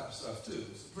that type of stuff too.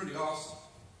 It's pretty awesome.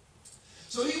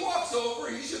 So he walks over.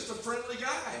 He's just a friendly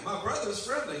guy. My brother's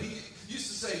friendly. He used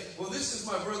to say, well, this is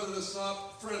my brother that's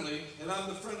not friendly, and I'm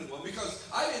the friendly one. Because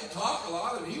I didn't talk a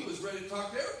lot, and he was ready to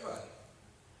talk to everybody.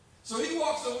 So he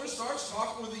walks over and starts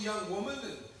talking with a young woman,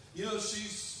 and, you know,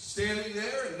 she's standing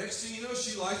there, and next thing you know,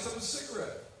 she lights up a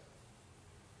cigarette.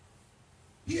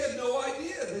 He had no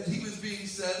idea that he was being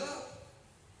set up.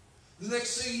 The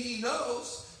next thing he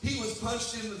knows, he was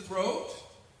punched in the throat.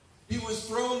 He was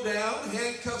thrown down,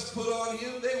 handcuffs put on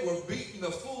him. They were beating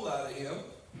the fool out of him.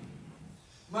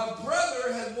 My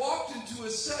brother had walked into a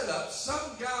setup.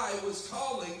 Some guy was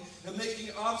calling and making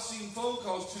obscene phone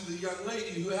calls to the young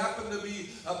lady who happened to be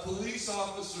a police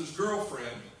officer's girlfriend.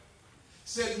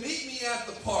 Said, meet me at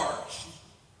the park.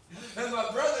 And my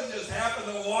brother just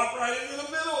happened to walk right into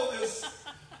the middle of this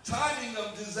timing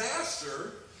of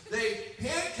disaster. They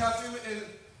handcuffed him, and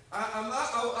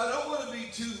I don't want to be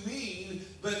too mean,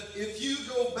 but if you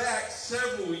go back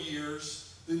several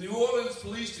years, the New Orleans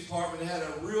Police Department had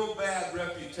a real bad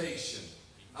reputation.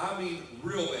 I mean,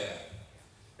 real bad.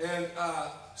 And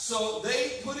so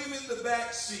they put him in the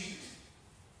back seat.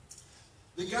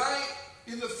 The guy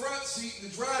in the front seat,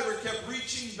 the driver, kept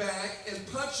reaching back and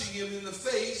punching him in the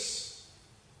face.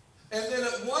 And then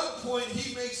at one point,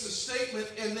 he makes a statement,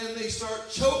 and then they start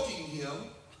choking him.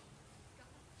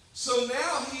 So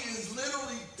now he is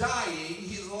literally dying.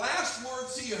 His last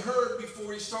words he heard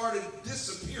before he started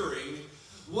disappearing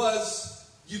was,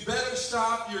 you better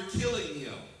stop, you're killing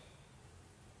him.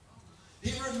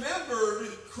 He remembered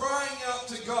crying out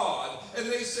to God, and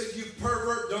they said, you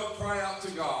pervert, don't cry out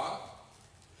to God.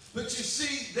 But you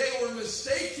see, they were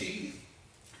mistaking,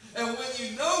 and when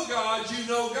you know God, you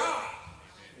know God.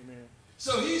 Amen.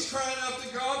 So he's crying out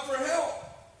to God for help.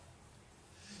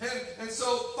 And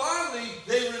so finally,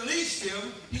 they released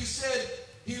him. He said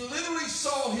he literally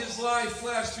saw his life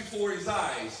flash before his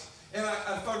eyes. And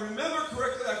if I remember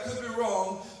correctly, I could be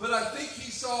wrong, but I think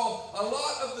he saw a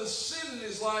lot of the sin in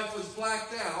his life was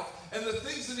blacked out. And the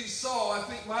things that he saw, I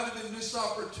think, might have been missed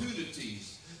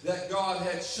opportunities that God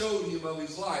had showed him of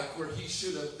his life where he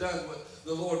should have done what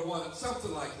the Lord wanted,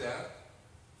 something like that.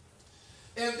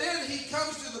 And then he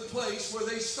comes to the place where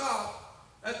they stop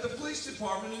at the police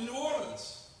department in New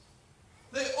Orleans.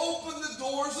 They open the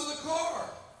doors of the car,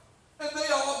 and they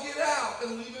all get out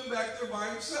and leave him back there by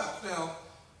himself. Now,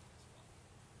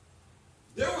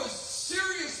 there was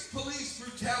serious police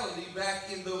brutality back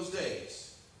in those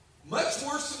days. Much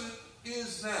worse than it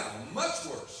is now. Much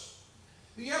worse.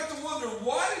 And you have to wonder,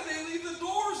 why did they leave the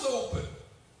doors open?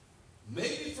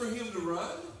 Maybe for him to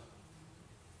run?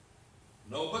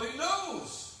 Nobody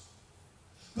knows.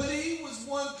 But he was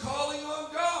one calling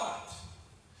on God.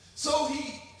 So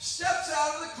he steps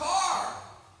out of the car,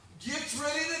 gets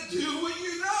ready to do what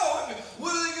you know. I mean,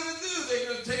 what are they going to do? They're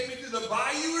going to take me to the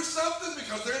bayou or something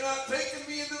because they're not taking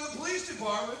me into the police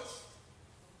department.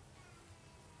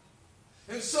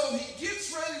 And so he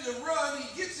gets ready to run.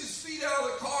 He gets his feet out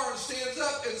of the car and stands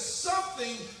up, and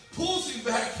something pulls him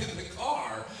back in the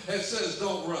car and says,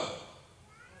 don't run.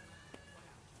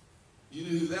 You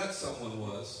knew who that someone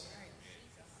was.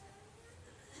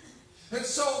 And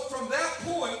so from that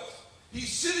point,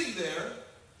 he's sitting there,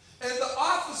 and the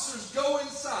officers go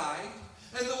inside,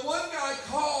 and the one guy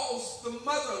calls the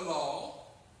mother-in-law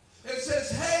and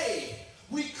says, hey,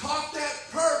 we caught that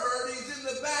pervert. He's in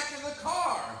the back of the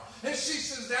car. And she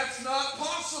says, that's not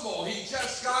possible. He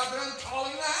just got done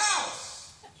calling the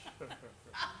house.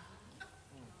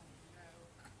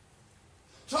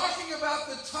 Talking about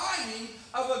the timing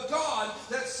of a God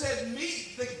that said,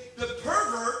 meet the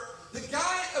pervert. The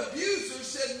guy abuser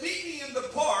said, meet me in the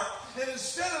park, and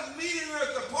instead of meeting her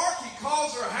at the park, he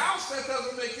calls her house. That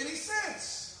doesn't make any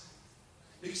sense,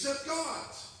 except God.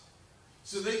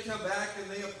 So they come back and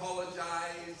they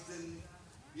apologized, and,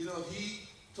 you know, he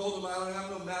told them, I don't have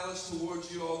no malice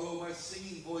towards you, although my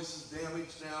singing voice is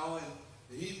damaged now,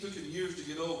 and he took him years to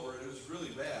get over it. It was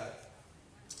really bad.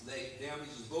 They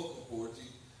damaged his vocal cords. He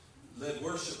led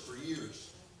worship for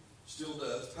years. Still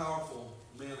does. Powerful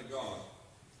man of God.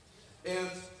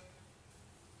 And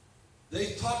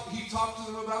He talked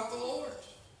to them about the Lord.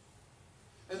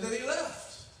 And then he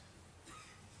left.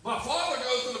 My father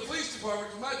goes to the police department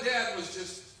because my dad was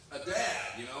just a dad,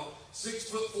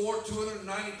 6'4",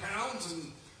 290 pounds,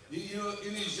 and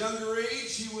in his younger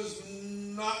age, he was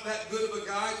not that good of a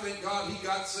guy. Thank God he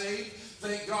got saved.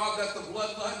 Thank God that the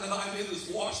bloodline that I'm in is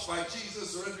washed by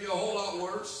Jesus, or it'd be a whole lot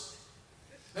worse.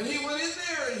 And he went in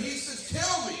there and he says,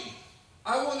 "Tell me,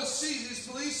 I want to see these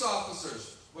police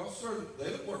officers." "Well, sir,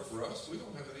 they don't work for us. We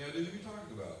don't have any idea who you're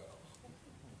talking about."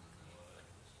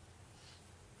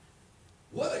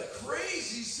 What a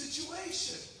crazy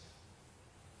situation.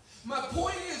 My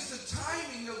point is the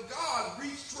timing of God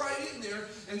reached right in there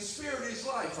and spared his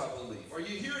life, I believe. Are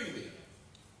you hearing me?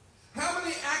 How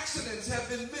many accidents have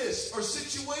been missed, or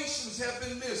situations have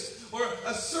been missed, or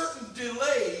a certain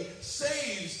delay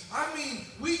saves? I mean,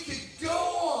 we could go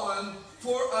on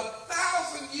for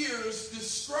 1,000 years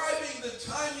describing the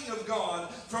timing of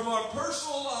God, from our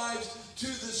personal lives to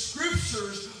the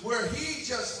scriptures, where he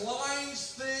just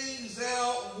lines things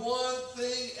out, one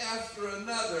thing after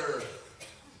another.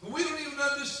 We don't even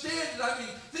understand it. I mean,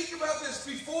 think about this.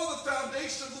 Before the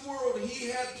foundation of the world, he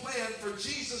had planned for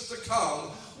Jesus to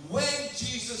come when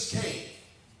Jesus came.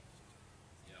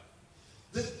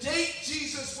 The date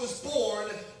Jesus was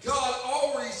born, God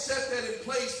already set that in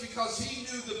place because he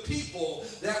knew the people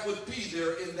that would be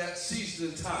there in that season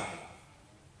and time.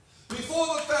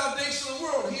 Before the foundation of the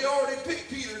world, he already picked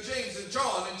Peter, James, and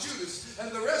John, and Judas,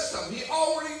 and the rest of them. He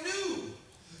already knew.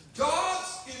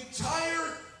 God's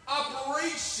entire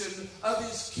operation of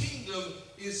his kingdom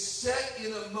is set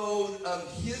in a mode of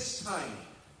his timing.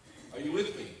 Are you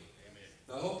with me? Amen.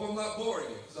 Now, I hope I'm not boring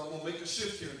you, because I'm going to make a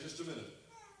shift here in just a minute.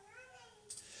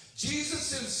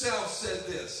 Jesus himself said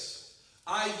this: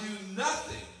 "I do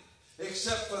nothing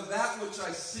except for that which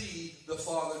I see the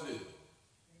Father do." Amen.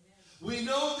 We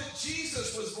know that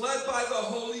Jesus was led by the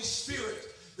Holy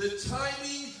Spirit. The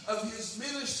timing of his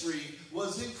ministry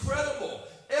was incredible.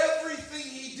 Everything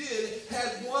he did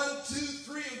had 1, 2,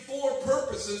 3, and 4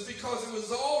 purposes, because it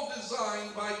was all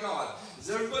designed by God. Has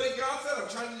everybody got that? I'm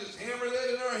trying to just hammer that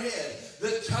in our head.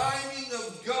 The timing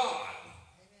of God.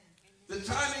 The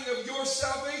timing of your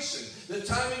salvation. The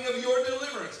timing of your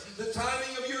deliverance. The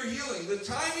timing of your healing. The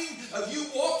timing of you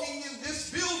walking in this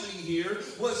building here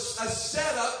was a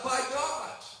setup by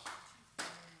God.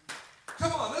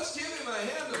 Come on, let's give him a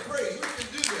hand of praise. We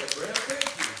can do that, Brad. Thank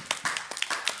you.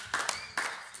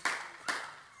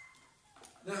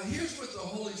 Now, here's what the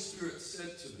Holy Spirit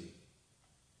said to me.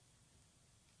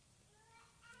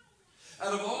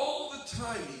 Out of all the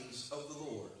timings of the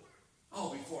Lord,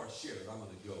 before I share it, I'm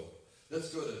going to go. Let's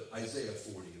go to Isaiah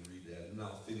 40 and read that, and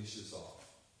I'll finish this off.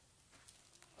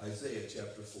 Isaiah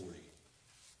chapter 40.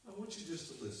 I want you just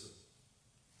to listen.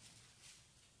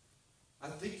 I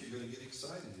think you're going to get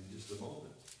excited in just a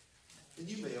moment. And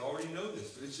you may already know this,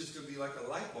 but it's just going to be like a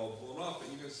light bulb going off,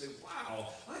 and you're going to say,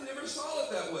 "Wow, I never saw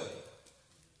it that way."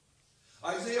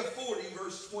 Isaiah 40,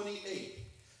 verse 28.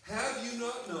 "Have you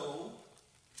not known?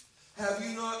 Have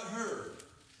you not heard?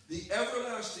 The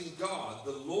everlasting God,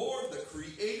 the Lord, the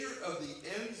creator of the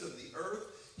ends of the earth,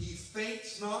 he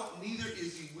faints not, neither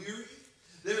is he weary.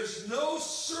 There's no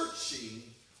searching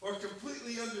or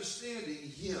completely understanding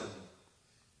him.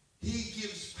 He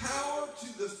gives power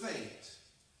to the faint,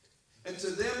 and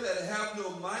to them that have no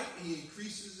might he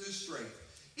increases their strength.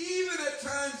 Even at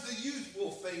times the youth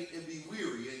will faint and be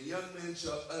weary, and young men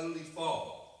shall utterly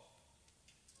fall.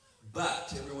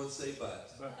 But," everyone say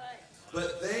but.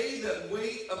 "But they that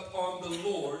wait upon the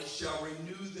Lord shall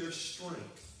renew their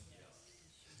strength.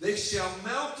 They shall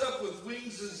mount up with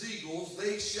wings as eagles.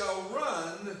 They shall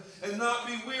run and not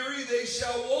be weary. They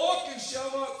shall walk and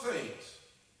shall not faint.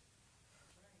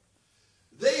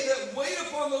 They that wait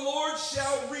upon the Lord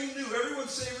shall renew." Everyone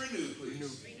say renew, please.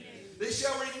 Renew. "They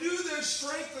shall renew their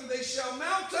strength, and they shall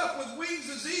mount up with wings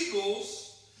as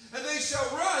eagles, and they shall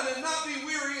run and not be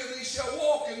weary, and they shall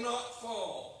walk and not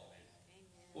fall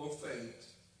or faint."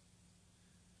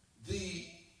 The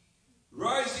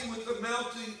rising with the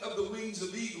mounting of the wings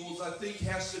of eagles, I think,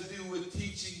 has to do with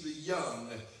teaching the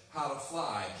young how to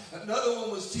fly. Another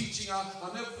one was teaching,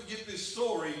 I'll never forget this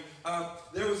story.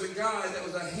 There was a guy that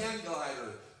was a hand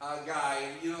glider guy,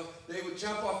 and they would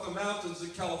jump off the mountains in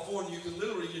California. You can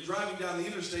literally, you're driving down the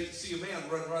interstate and see a man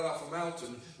run right off a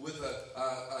mountain with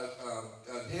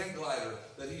a hand glider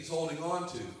that he's holding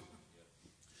on to.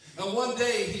 And one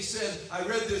day he said, I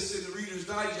read this in the Reader's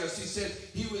Digest, he said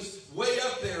he was way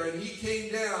up there and he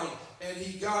came down and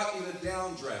he got in a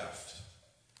downdraft.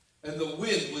 And the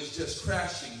wind was just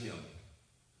crashing him.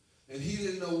 And he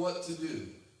didn't know what to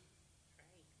do.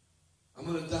 I'm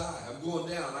going to die. I'm going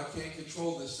down. I can't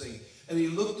control this thing. And he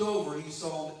looked over and he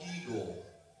saw an eagle.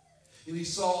 And he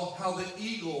saw how the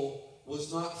eagle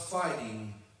was not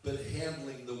fighting, but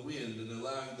handling the wind and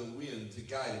allowing the wind to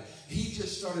guide it. He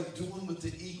just started doing what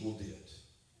the eagle did.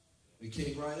 He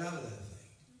came right out of that thing.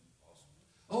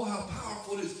 Oh, how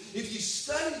powerful it is. If you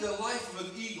study the life of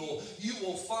an eagle, you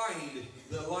will find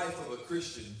the life of a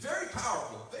Christian. Very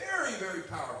powerful. Very, very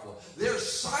powerful. Their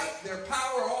sight, their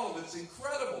power, all of it's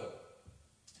incredible.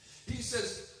 He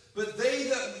says, but they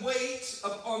that wait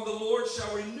upon the Lord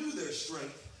shall renew their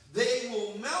strength. They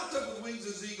will mount up with wings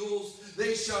as eagles.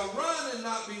 They shall run and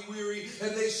not be weary,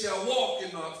 and they shall walk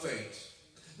and not faint.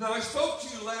 Now, I spoke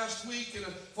to you last week and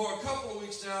for a couple of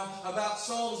weeks now about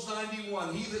Psalms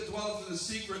 91. He that dwelleth in the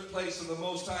secret place of the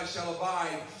Most High shall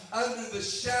abide under the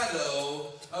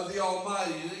shadow of the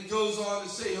Almighty. And it goes on to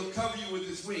say he'll cover you with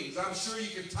his wings. I'm sure you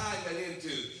can tie that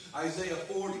into Isaiah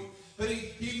 40. But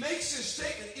he makes this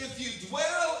statement, if you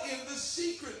dwell in the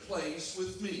secret place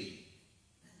with me,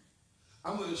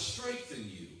 I'm going to strengthen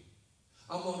you.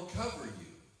 I'm going to cover you.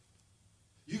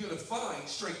 You're going to find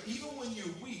strength. Even when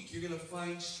you're weak, you're going to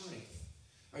find strength.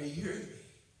 Are you hearing me?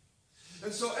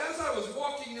 And so as I was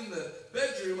walking in the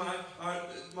bedroom, my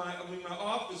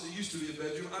office, it used to be a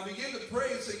bedroom, I began to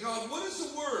pray and say, God, what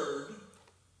is the word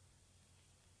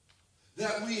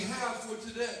that we have for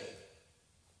today?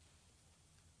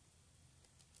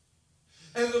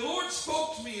 And the Lord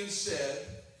spoke to me and said,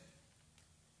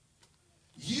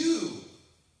 you,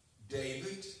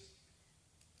 David,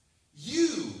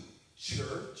 you,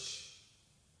 church,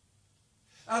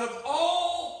 out of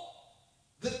all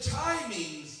the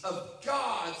timings of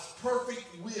God's perfect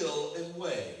will and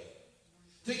way.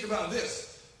 Think about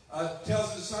this. Tells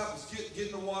the disciples, get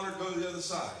in the water, go to the other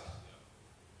side.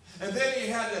 And then he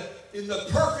had to, in the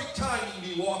perfect timing,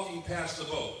 be walking past the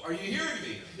boat. Are you hearing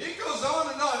me? It goes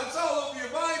on and on. It's all over your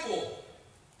Bible.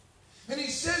 And he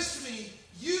says to me,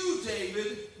 you,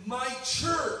 David, my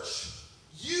church,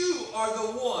 you are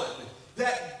the one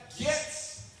that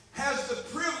has the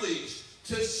privilege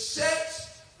to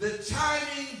set the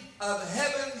timing of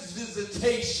heaven's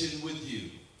visitation with you.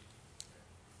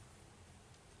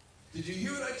 Did you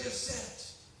hear what I just said?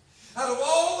 Out of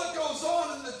all that goes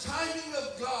on in the timing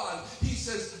of God, he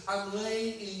says, I'm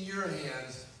laying in your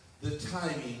hands the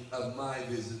timing of my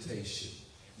visitation.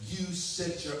 You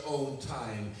set your own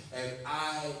time, and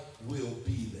I will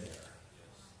be there.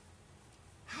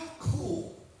 How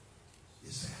cool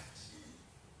is that?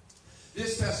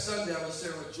 This past Sunday, I was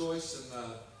there with Joyce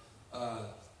and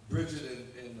Bridget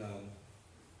and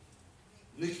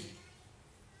Nikki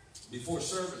before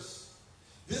service.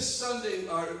 This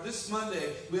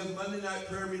Monday, we have Monday night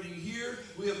prayer meeting here.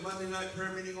 We have Monday night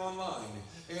prayer meeting online.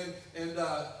 And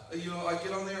I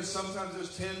get on there, and sometimes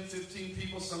there's 10, 15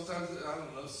 people. Sometimes, I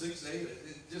don't know, 6,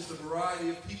 8. Just a variety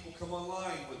of people come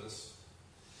online with us.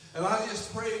 And I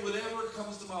just pray whatever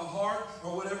comes to my heart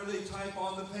or whatever they type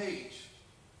on the page.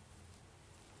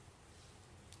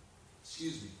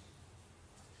 Excuse me.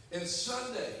 And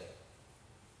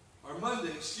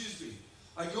Monday,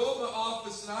 I go in my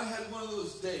office and I had one of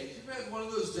those days. You ever had one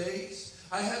of those days?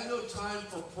 I had no time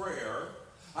for prayer.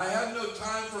 I had no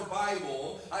time for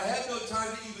Bible. I had no time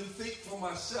to even think for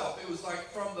myself. It was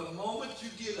like from the moment you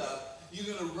get up,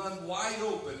 you're going to run wide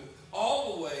open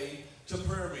all the way to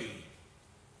prayer meeting.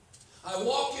 I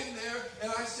walk in there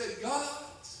and I said, God,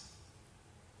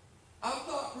 I'm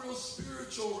not real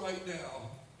spiritual right now.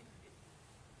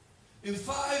 In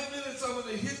 5 minutes, I'm going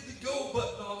to hit the go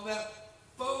button on that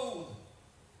phone.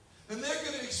 And they're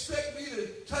going to expect me to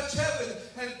touch heaven.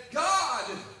 And God,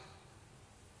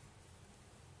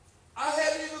 I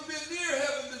hadn't even been near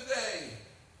heaven today.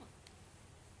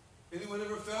 Anyone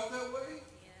ever felt that way?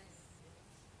 Yes.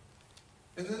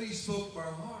 And then he spoke my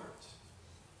heart.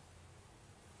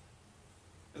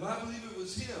 And I believe it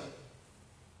was him.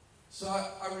 So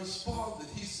I responded.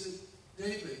 He said,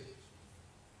 David,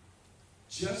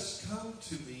 just come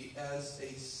to me as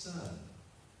a son.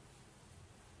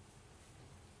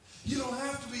 You don't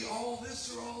have to be all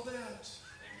this or all that.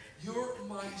 You're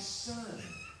my son.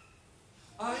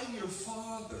 I'm your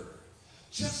father.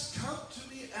 Just come to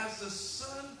me as a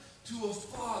son to a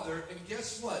father, and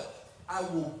guess what? I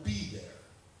will be there.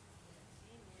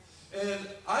 And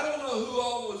I don't know who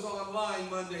all was online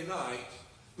Monday night,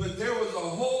 but there was a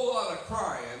whole lot of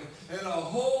crying and a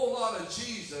whole lot of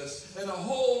Jesus and a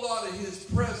whole lot of his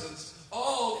presence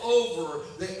all over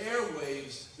the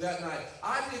airwaves that night.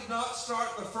 I did not start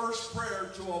the first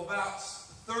prayer till about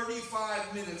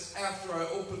 35 minutes after I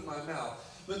opened my mouth.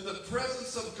 But the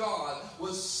presence of God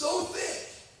was so thick,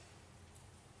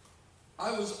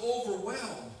 I was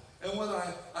overwhelmed. And when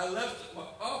I left my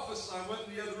office and I went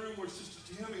in the other room where Sister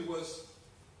Tammy was,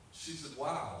 She said,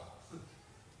 wow.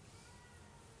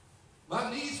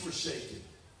 My knees were shaking.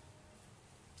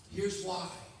 Here's why.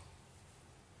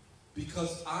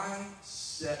 Because I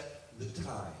set the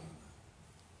time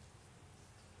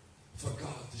for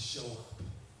God to show up.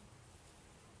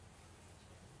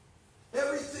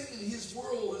 Everything in his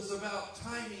world is about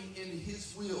timing in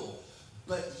his will.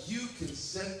 But you can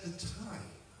set the time.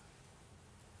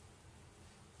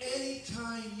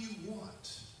 Anytime you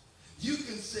want. You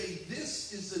can say,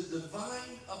 this is a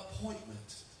divine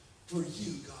appointment for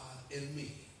you, God, and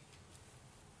me.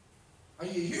 Are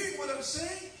you hearing what I'm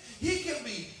saying? He can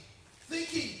be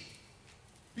thinking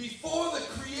before the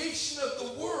creation of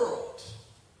the world.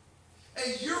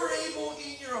 And you're able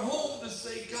in your home to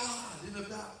say, God, in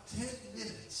about 10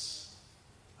 minutes,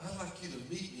 I'd like you to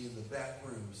meet me in the back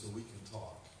room so we can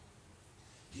talk.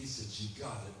 He said, you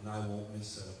got it, and I won't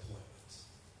miss that appointment.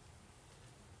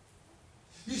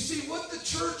 You see, what the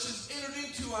church has entered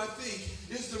into, I think,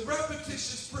 is the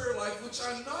repetitious prayer life, which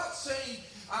I'm not saying,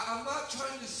 I'm not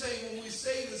trying to say when we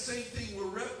say the same thing, we're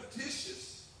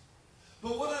repetitious.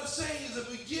 But what I'm saying is if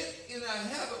we get in a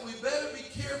habit, we better be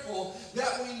careful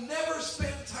that we never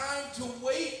spend time to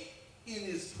wait in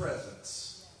his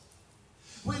presence.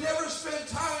 We never spend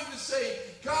time to say,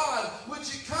 God, would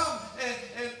you come and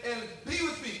be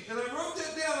with me? And I wrote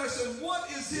that down. I said, what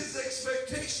is his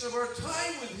expectation of our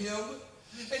time with him?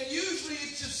 And usually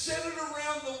it's just centered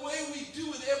around the way we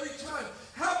do it every time.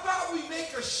 How about we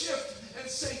make a shift and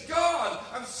say, God,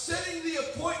 I'm setting the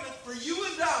appointment for you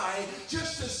and I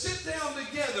just to sit down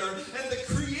together, and the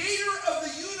creator of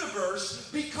the universe,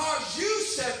 because you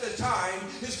set the time,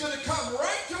 is going to come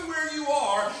right to where you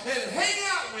are and hang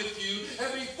out with you,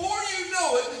 and before you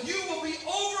know it, you will be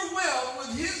overwhelmed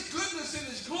with his goodness and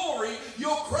his glory.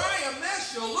 You'll cry a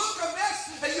mess, you'll look a mess,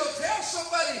 and you'll tell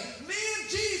somebody, me and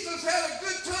Jesus had a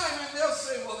good time, and they'll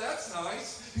say, well, that's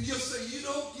nice. And you'll say, you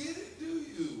don't get it, do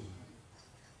you?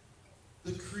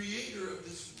 The creator of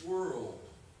this world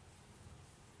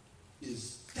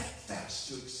is that fast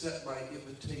to accept my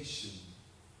invitation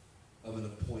of an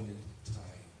appointed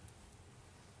time.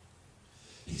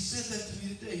 He said that to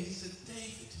me today. He said,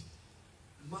 David,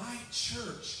 my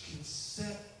church can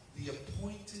set the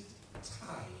appointed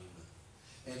time,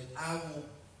 and I will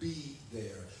be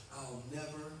there. I'll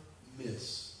never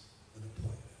miss an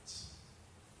appointment.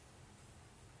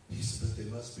 He said, but they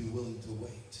must be willing to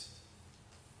wait.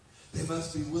 They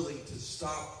must be willing to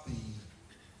stop the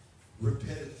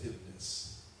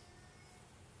repetitiveness.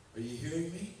 Are you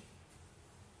hearing me?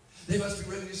 They must be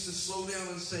ready just to slow down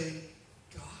and say,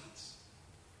 God,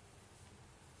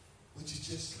 would you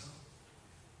just come?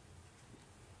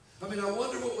 I mean, I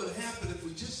wonder what would happen if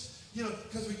we just,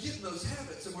 because we get in those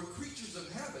habits, and we're creatures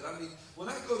of habit. I mean, when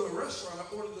I go to a restaurant, I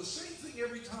order the same thing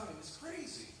every time. It's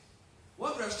crazy.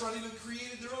 One restaurant even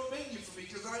created their own menu for me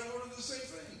because I ordered the same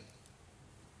thing.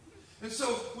 And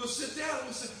so we'll sit down and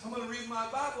we'll say, I'm going to read my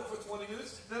Bible for 20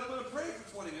 minutes, then I'm going to pray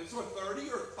for 20 minutes, or 30,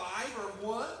 or 5, or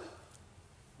 1.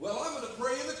 Well, I'm going to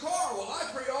pray in the car. Well, I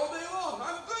pray all day long.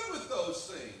 I'm good with those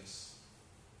things.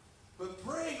 But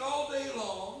praying all day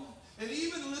long, and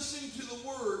even listening to the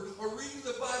Word or reading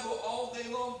the Bible all day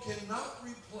long cannot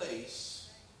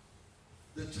replace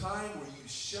the time where you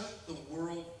shut the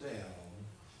world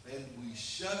down and we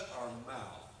shut our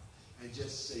mouth and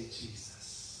just say,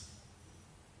 Jesus,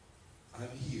 I'm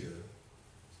here.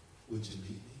 Would you meet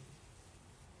me?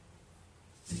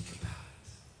 Think about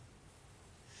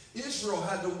it. Israel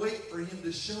had to wait for him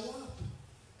to show up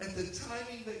at the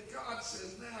timing that God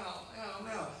says, now.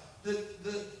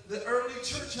 The early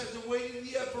church had to wait in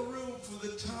the upper room for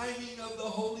the timing of the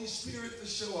Holy Spirit to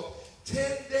show up.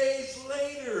 10 days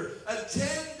later, a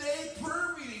 10-day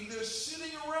prayer meeting. They're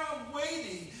sitting around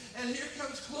waiting. And here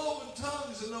comes cloven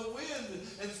tongues and the wind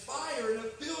and fire, and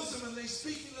it fills them, and they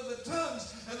speaking of the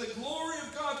tongues, and the glory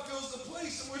of God fills the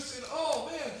place. And we're saying, oh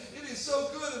man, it is so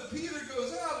good. And Peter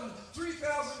goes out, and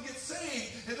 3,000 get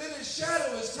saved, and then his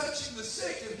shadow is touching the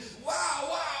sick. And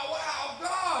wow,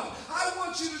 God, I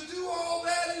want you to do all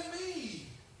that in me.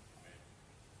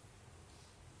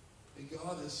 And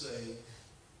God is saying,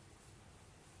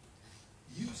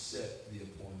 you set the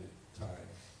appointed time.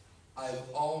 I've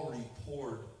already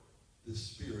poured the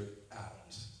Spirit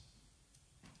out.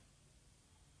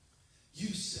 You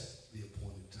set the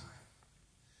appointed time.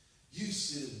 You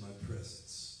sit in my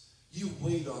presence. You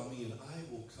wait on me, and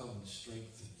I will come and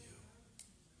strengthen you.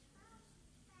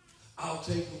 I'll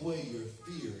take away your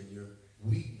fear and your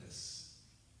weakness.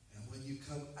 And when you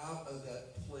come out of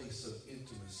that place of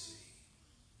intimacy,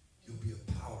 you'll be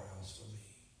a powerhouse for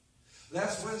me.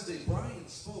 Last Wednesday, Brian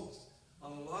spoke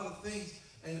on a lot of things,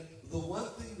 and the one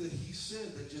thing that he said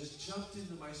said that just jumped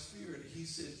into my spirit. He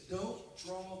said, don't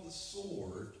draw the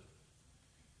sword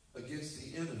against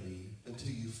the enemy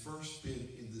until you've first been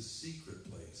in the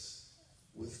secret place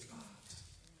with God.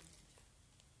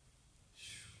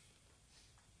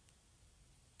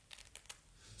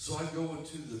 So I go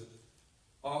into the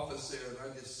office there and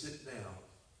I just sit down.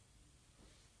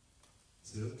 I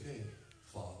say, okay,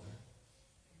 Father,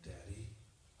 Daddy.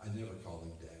 I never call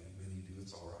him Daddy. Many do.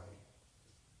 It's all right.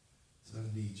 So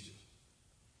I need you.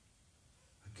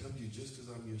 I come to you just because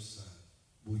I'm your son.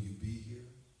 Will you be here?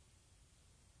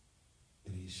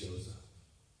 And he shows up.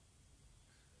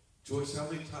 Joyce, how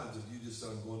many times have you just said,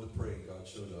 I'm going to pray and God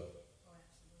showed up? Oh,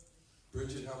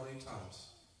 absolutely. Bridget, how many times?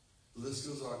 The list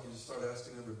goes on. You just start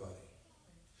asking everybody.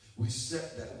 We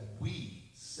set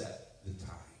the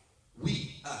time.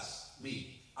 We, us,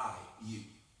 me, I, you.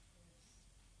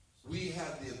 We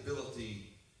have the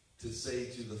ability to say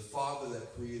to the Father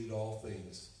that created all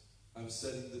things, I'm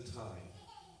setting the time.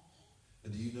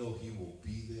 And do you know he will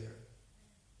be there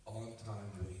on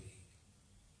time waiting?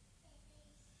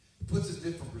 It puts a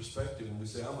different perspective when we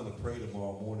say, I'm going to pray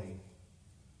tomorrow morning,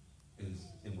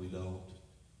 and we don't.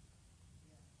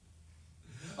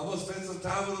 I'm going to spend some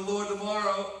time with the Lord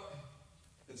tomorrow,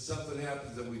 and something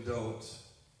happens and we don't.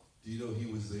 Do you know he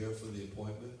was there for the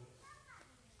appointment?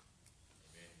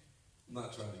 I'm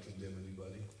not trying to condemn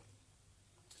anybody.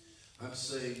 I'm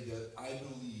saying that I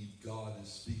believe God is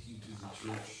speaking to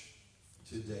the church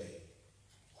today,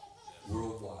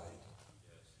 worldwide,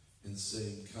 and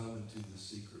saying, come into the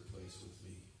secret place with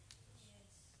me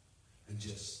and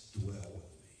just dwell with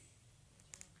me.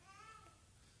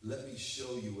 Let me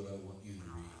show you what I want you to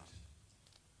read.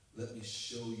 Let me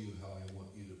show you how I want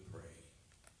you to pray.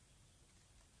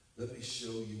 Let me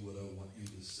show you what I want you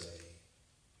to say.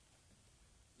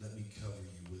 Let me cover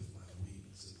you with my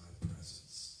wings and my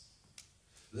presence.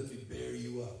 Let me bear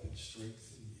you up and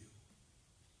strengthen you.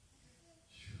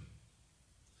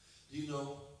 Do you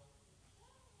know,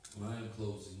 when I am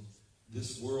closing,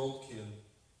 this world can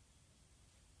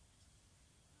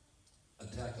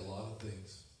attack a lot of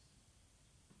things.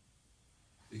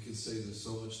 It can say there's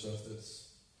so much stuff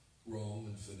that's wrong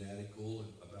and fanatical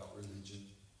and about religion.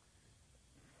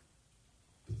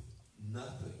 But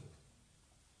nothing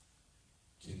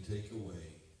can take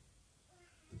away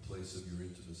the place of your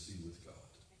intimacy with God.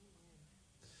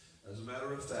 As a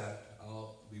matter of fact,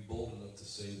 I'll be bold enough to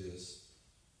say this.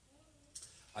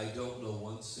 I don't know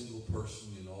one single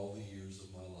person in all the years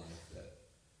of my life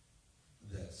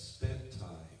that spent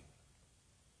time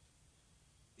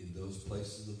in those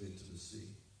places of intimacy,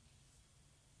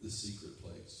 the secret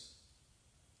place,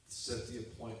 set the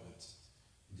appointment,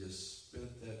 and just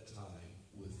spent that time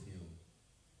with him.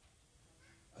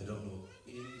 I don't know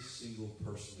any single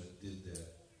person that did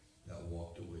that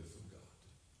walked away from God.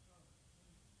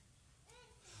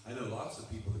 I know lots of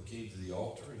people that came to the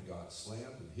altar and got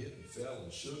slammed and hit and fell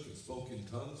and shook and spoke in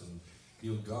tongues,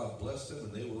 and God blessed them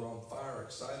and they were on fire,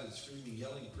 excited, screaming,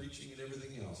 yelling, preaching, and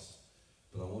everything else.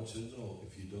 But I want you to know,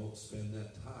 if you don't spend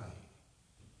that time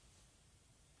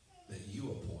that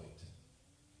you appoint,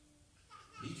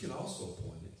 he can also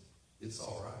appoint it. It's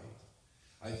all right.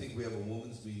 I think we have a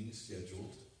women's meeting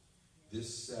scheduled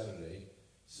this Saturday.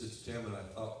 Sister Tam and I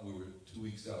thought we were 2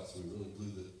 weeks out, so we really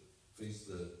blew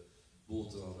the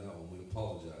bulletin on that one. We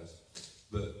apologize.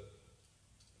 But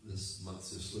this month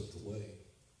just slipped away.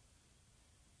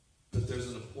 But there's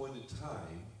an appointed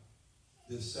time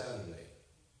this Saturday.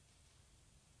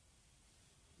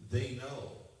 They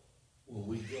know when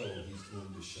we go, he's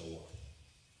going to show up.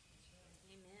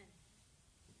 Amen.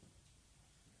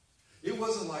 It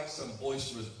wasn't like some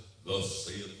boisterous, thus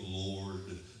saith the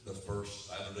Lord, the first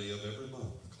Saturday of every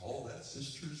month. Call that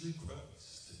Sisters in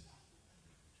Christ.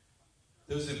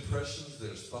 There's impressions,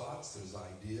 there's thoughts, there's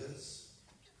ideas,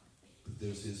 but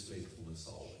there's his faithfulness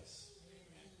always.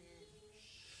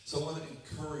 So I want to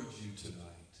encourage you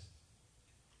tonight.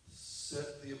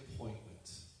 Set the appointment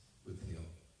with him.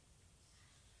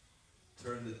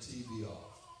 Turn the TV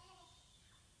off.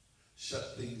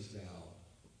 Shut things down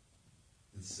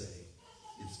and say,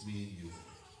 it's me and you.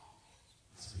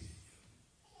 It's me and you.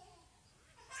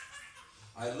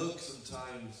 I look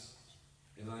sometimes,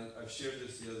 and I've shared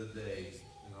this the other day,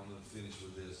 and I'm going to finish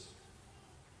with this.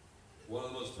 One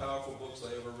of the most powerful books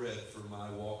I ever read for my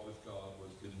walk with God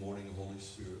was Good Morning, Holy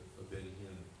Spirit of Benny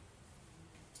Hinn.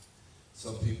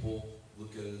 Some people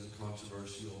look at it as a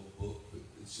controversial book, but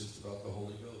it's just about the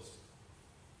Holy Ghost.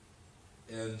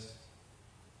 And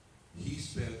he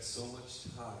spent so much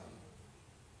time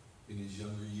in his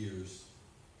younger years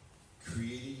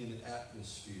creating an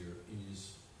atmosphere in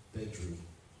his bedroom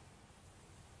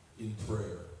in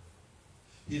prayer.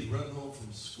 He'd run home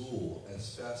from school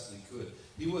as fast as he could.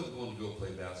 He wasn't going to go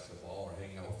play basketball or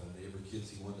hang out with the neighbor kids.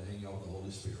 He wanted to hang out with the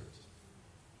Holy Spirit.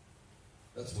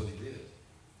 That's what he did.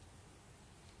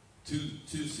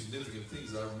 Two significant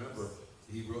things that I remember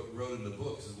he wrote in the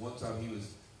book. Is one time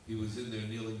he was in there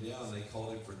kneeling down, and they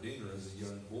called him for dinner as a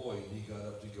young boy, and he got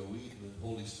up to go eat, and the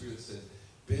Holy Spirit said,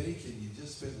 Benny, can you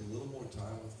just spend a little more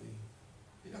time with me?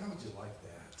 You know, how would you like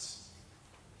that?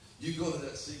 You go to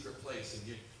that secret place, and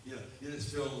you just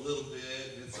feel a little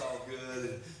bit, and it's all good,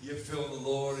 and you're feeling the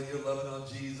Lord, and you're loving on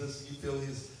Jesus, and you feel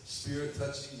His Spirit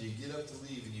touching you. You get up to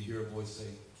leave, and you hear a voice say,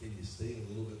 can you stay a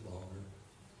little bit longer?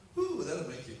 Whew, that'll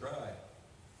make you cry.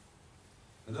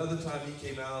 Another time he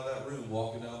came out of that room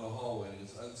walking down the hallway, and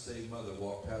his unsaved mother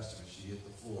walked past him, and she hit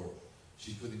the floor.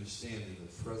 She couldn't even stand in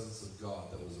the presence of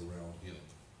God that was around him.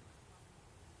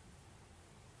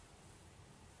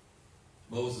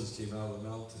 Moses came out of the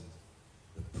mountain,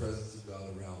 the presence of God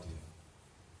around him.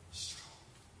 Strong.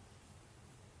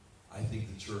 I think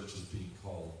the church is being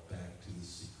called back to the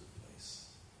secret place.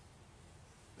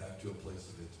 Back to a place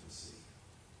of intimacy.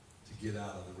 To get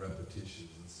out of the repetitions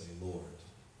and say, Lord,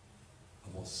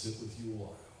 I'm going to sit with you a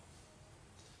while.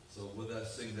 So would I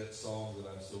sing that song that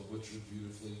I so butchered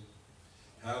beautifully?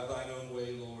 Have thine own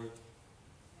way, Lord.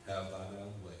 Have thine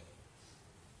own way.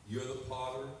 You're the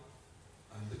potter,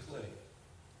 I'm the clay.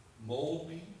 Mold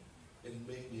me and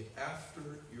make me after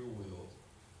your will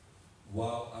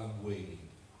while I'm waiting,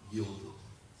 yielded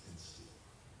and still.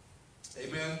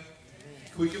 Amen.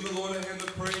 Can we give the Lord a hand of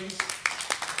praise?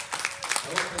 I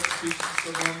hope that speaks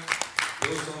to someone.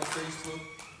 Those on Facebook.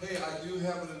 Hey, I do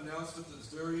have an announcement that's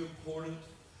very important.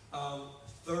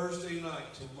 Thursday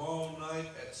night, tomorrow night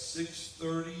at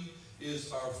 6:30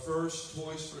 is our first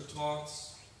Toys for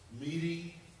Tots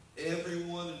meeting.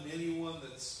 Everyone and anyone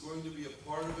that's going to be a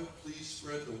part of it, please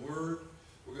spread the word.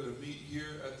 We're going to meet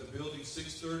here at the building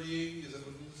 6:30, Amy. Is that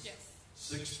what it is?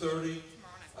 Yes. 6:30.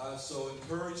 So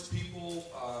encourage people.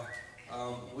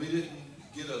 We didn't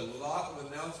get a lot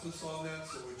of announcements on that,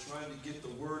 so we're trying to get the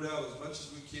word out as much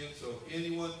as we can. So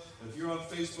if you're on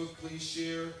Facebook, please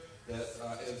share that.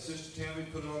 And Sister Tammy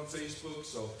put it on Facebook,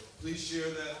 so please share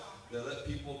that. Let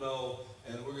people know.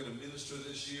 And we're going to minister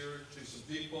this year to some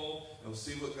people, and we'll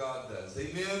see what God does.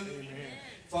 Amen? Amen.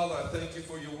 Father, I thank you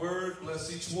for your word.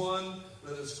 Bless each one.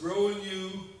 Let us grow in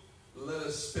you. Let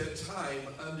us spend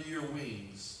time under your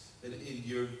wings and in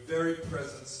your very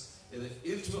presence in an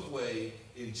intimate way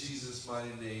in Jesus'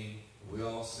 mighty name. We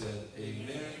all said amen.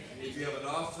 Amen. If you have an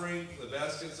offering, the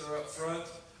baskets are up front.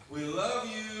 We love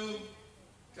you.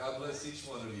 God bless each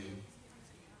one of you.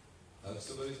 Hug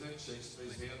somebody's neck, shake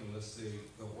somebody's hand, unless they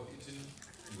don't want you to.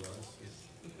 You are.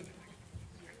 Look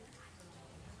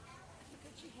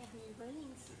at you having your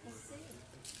rings. That's it.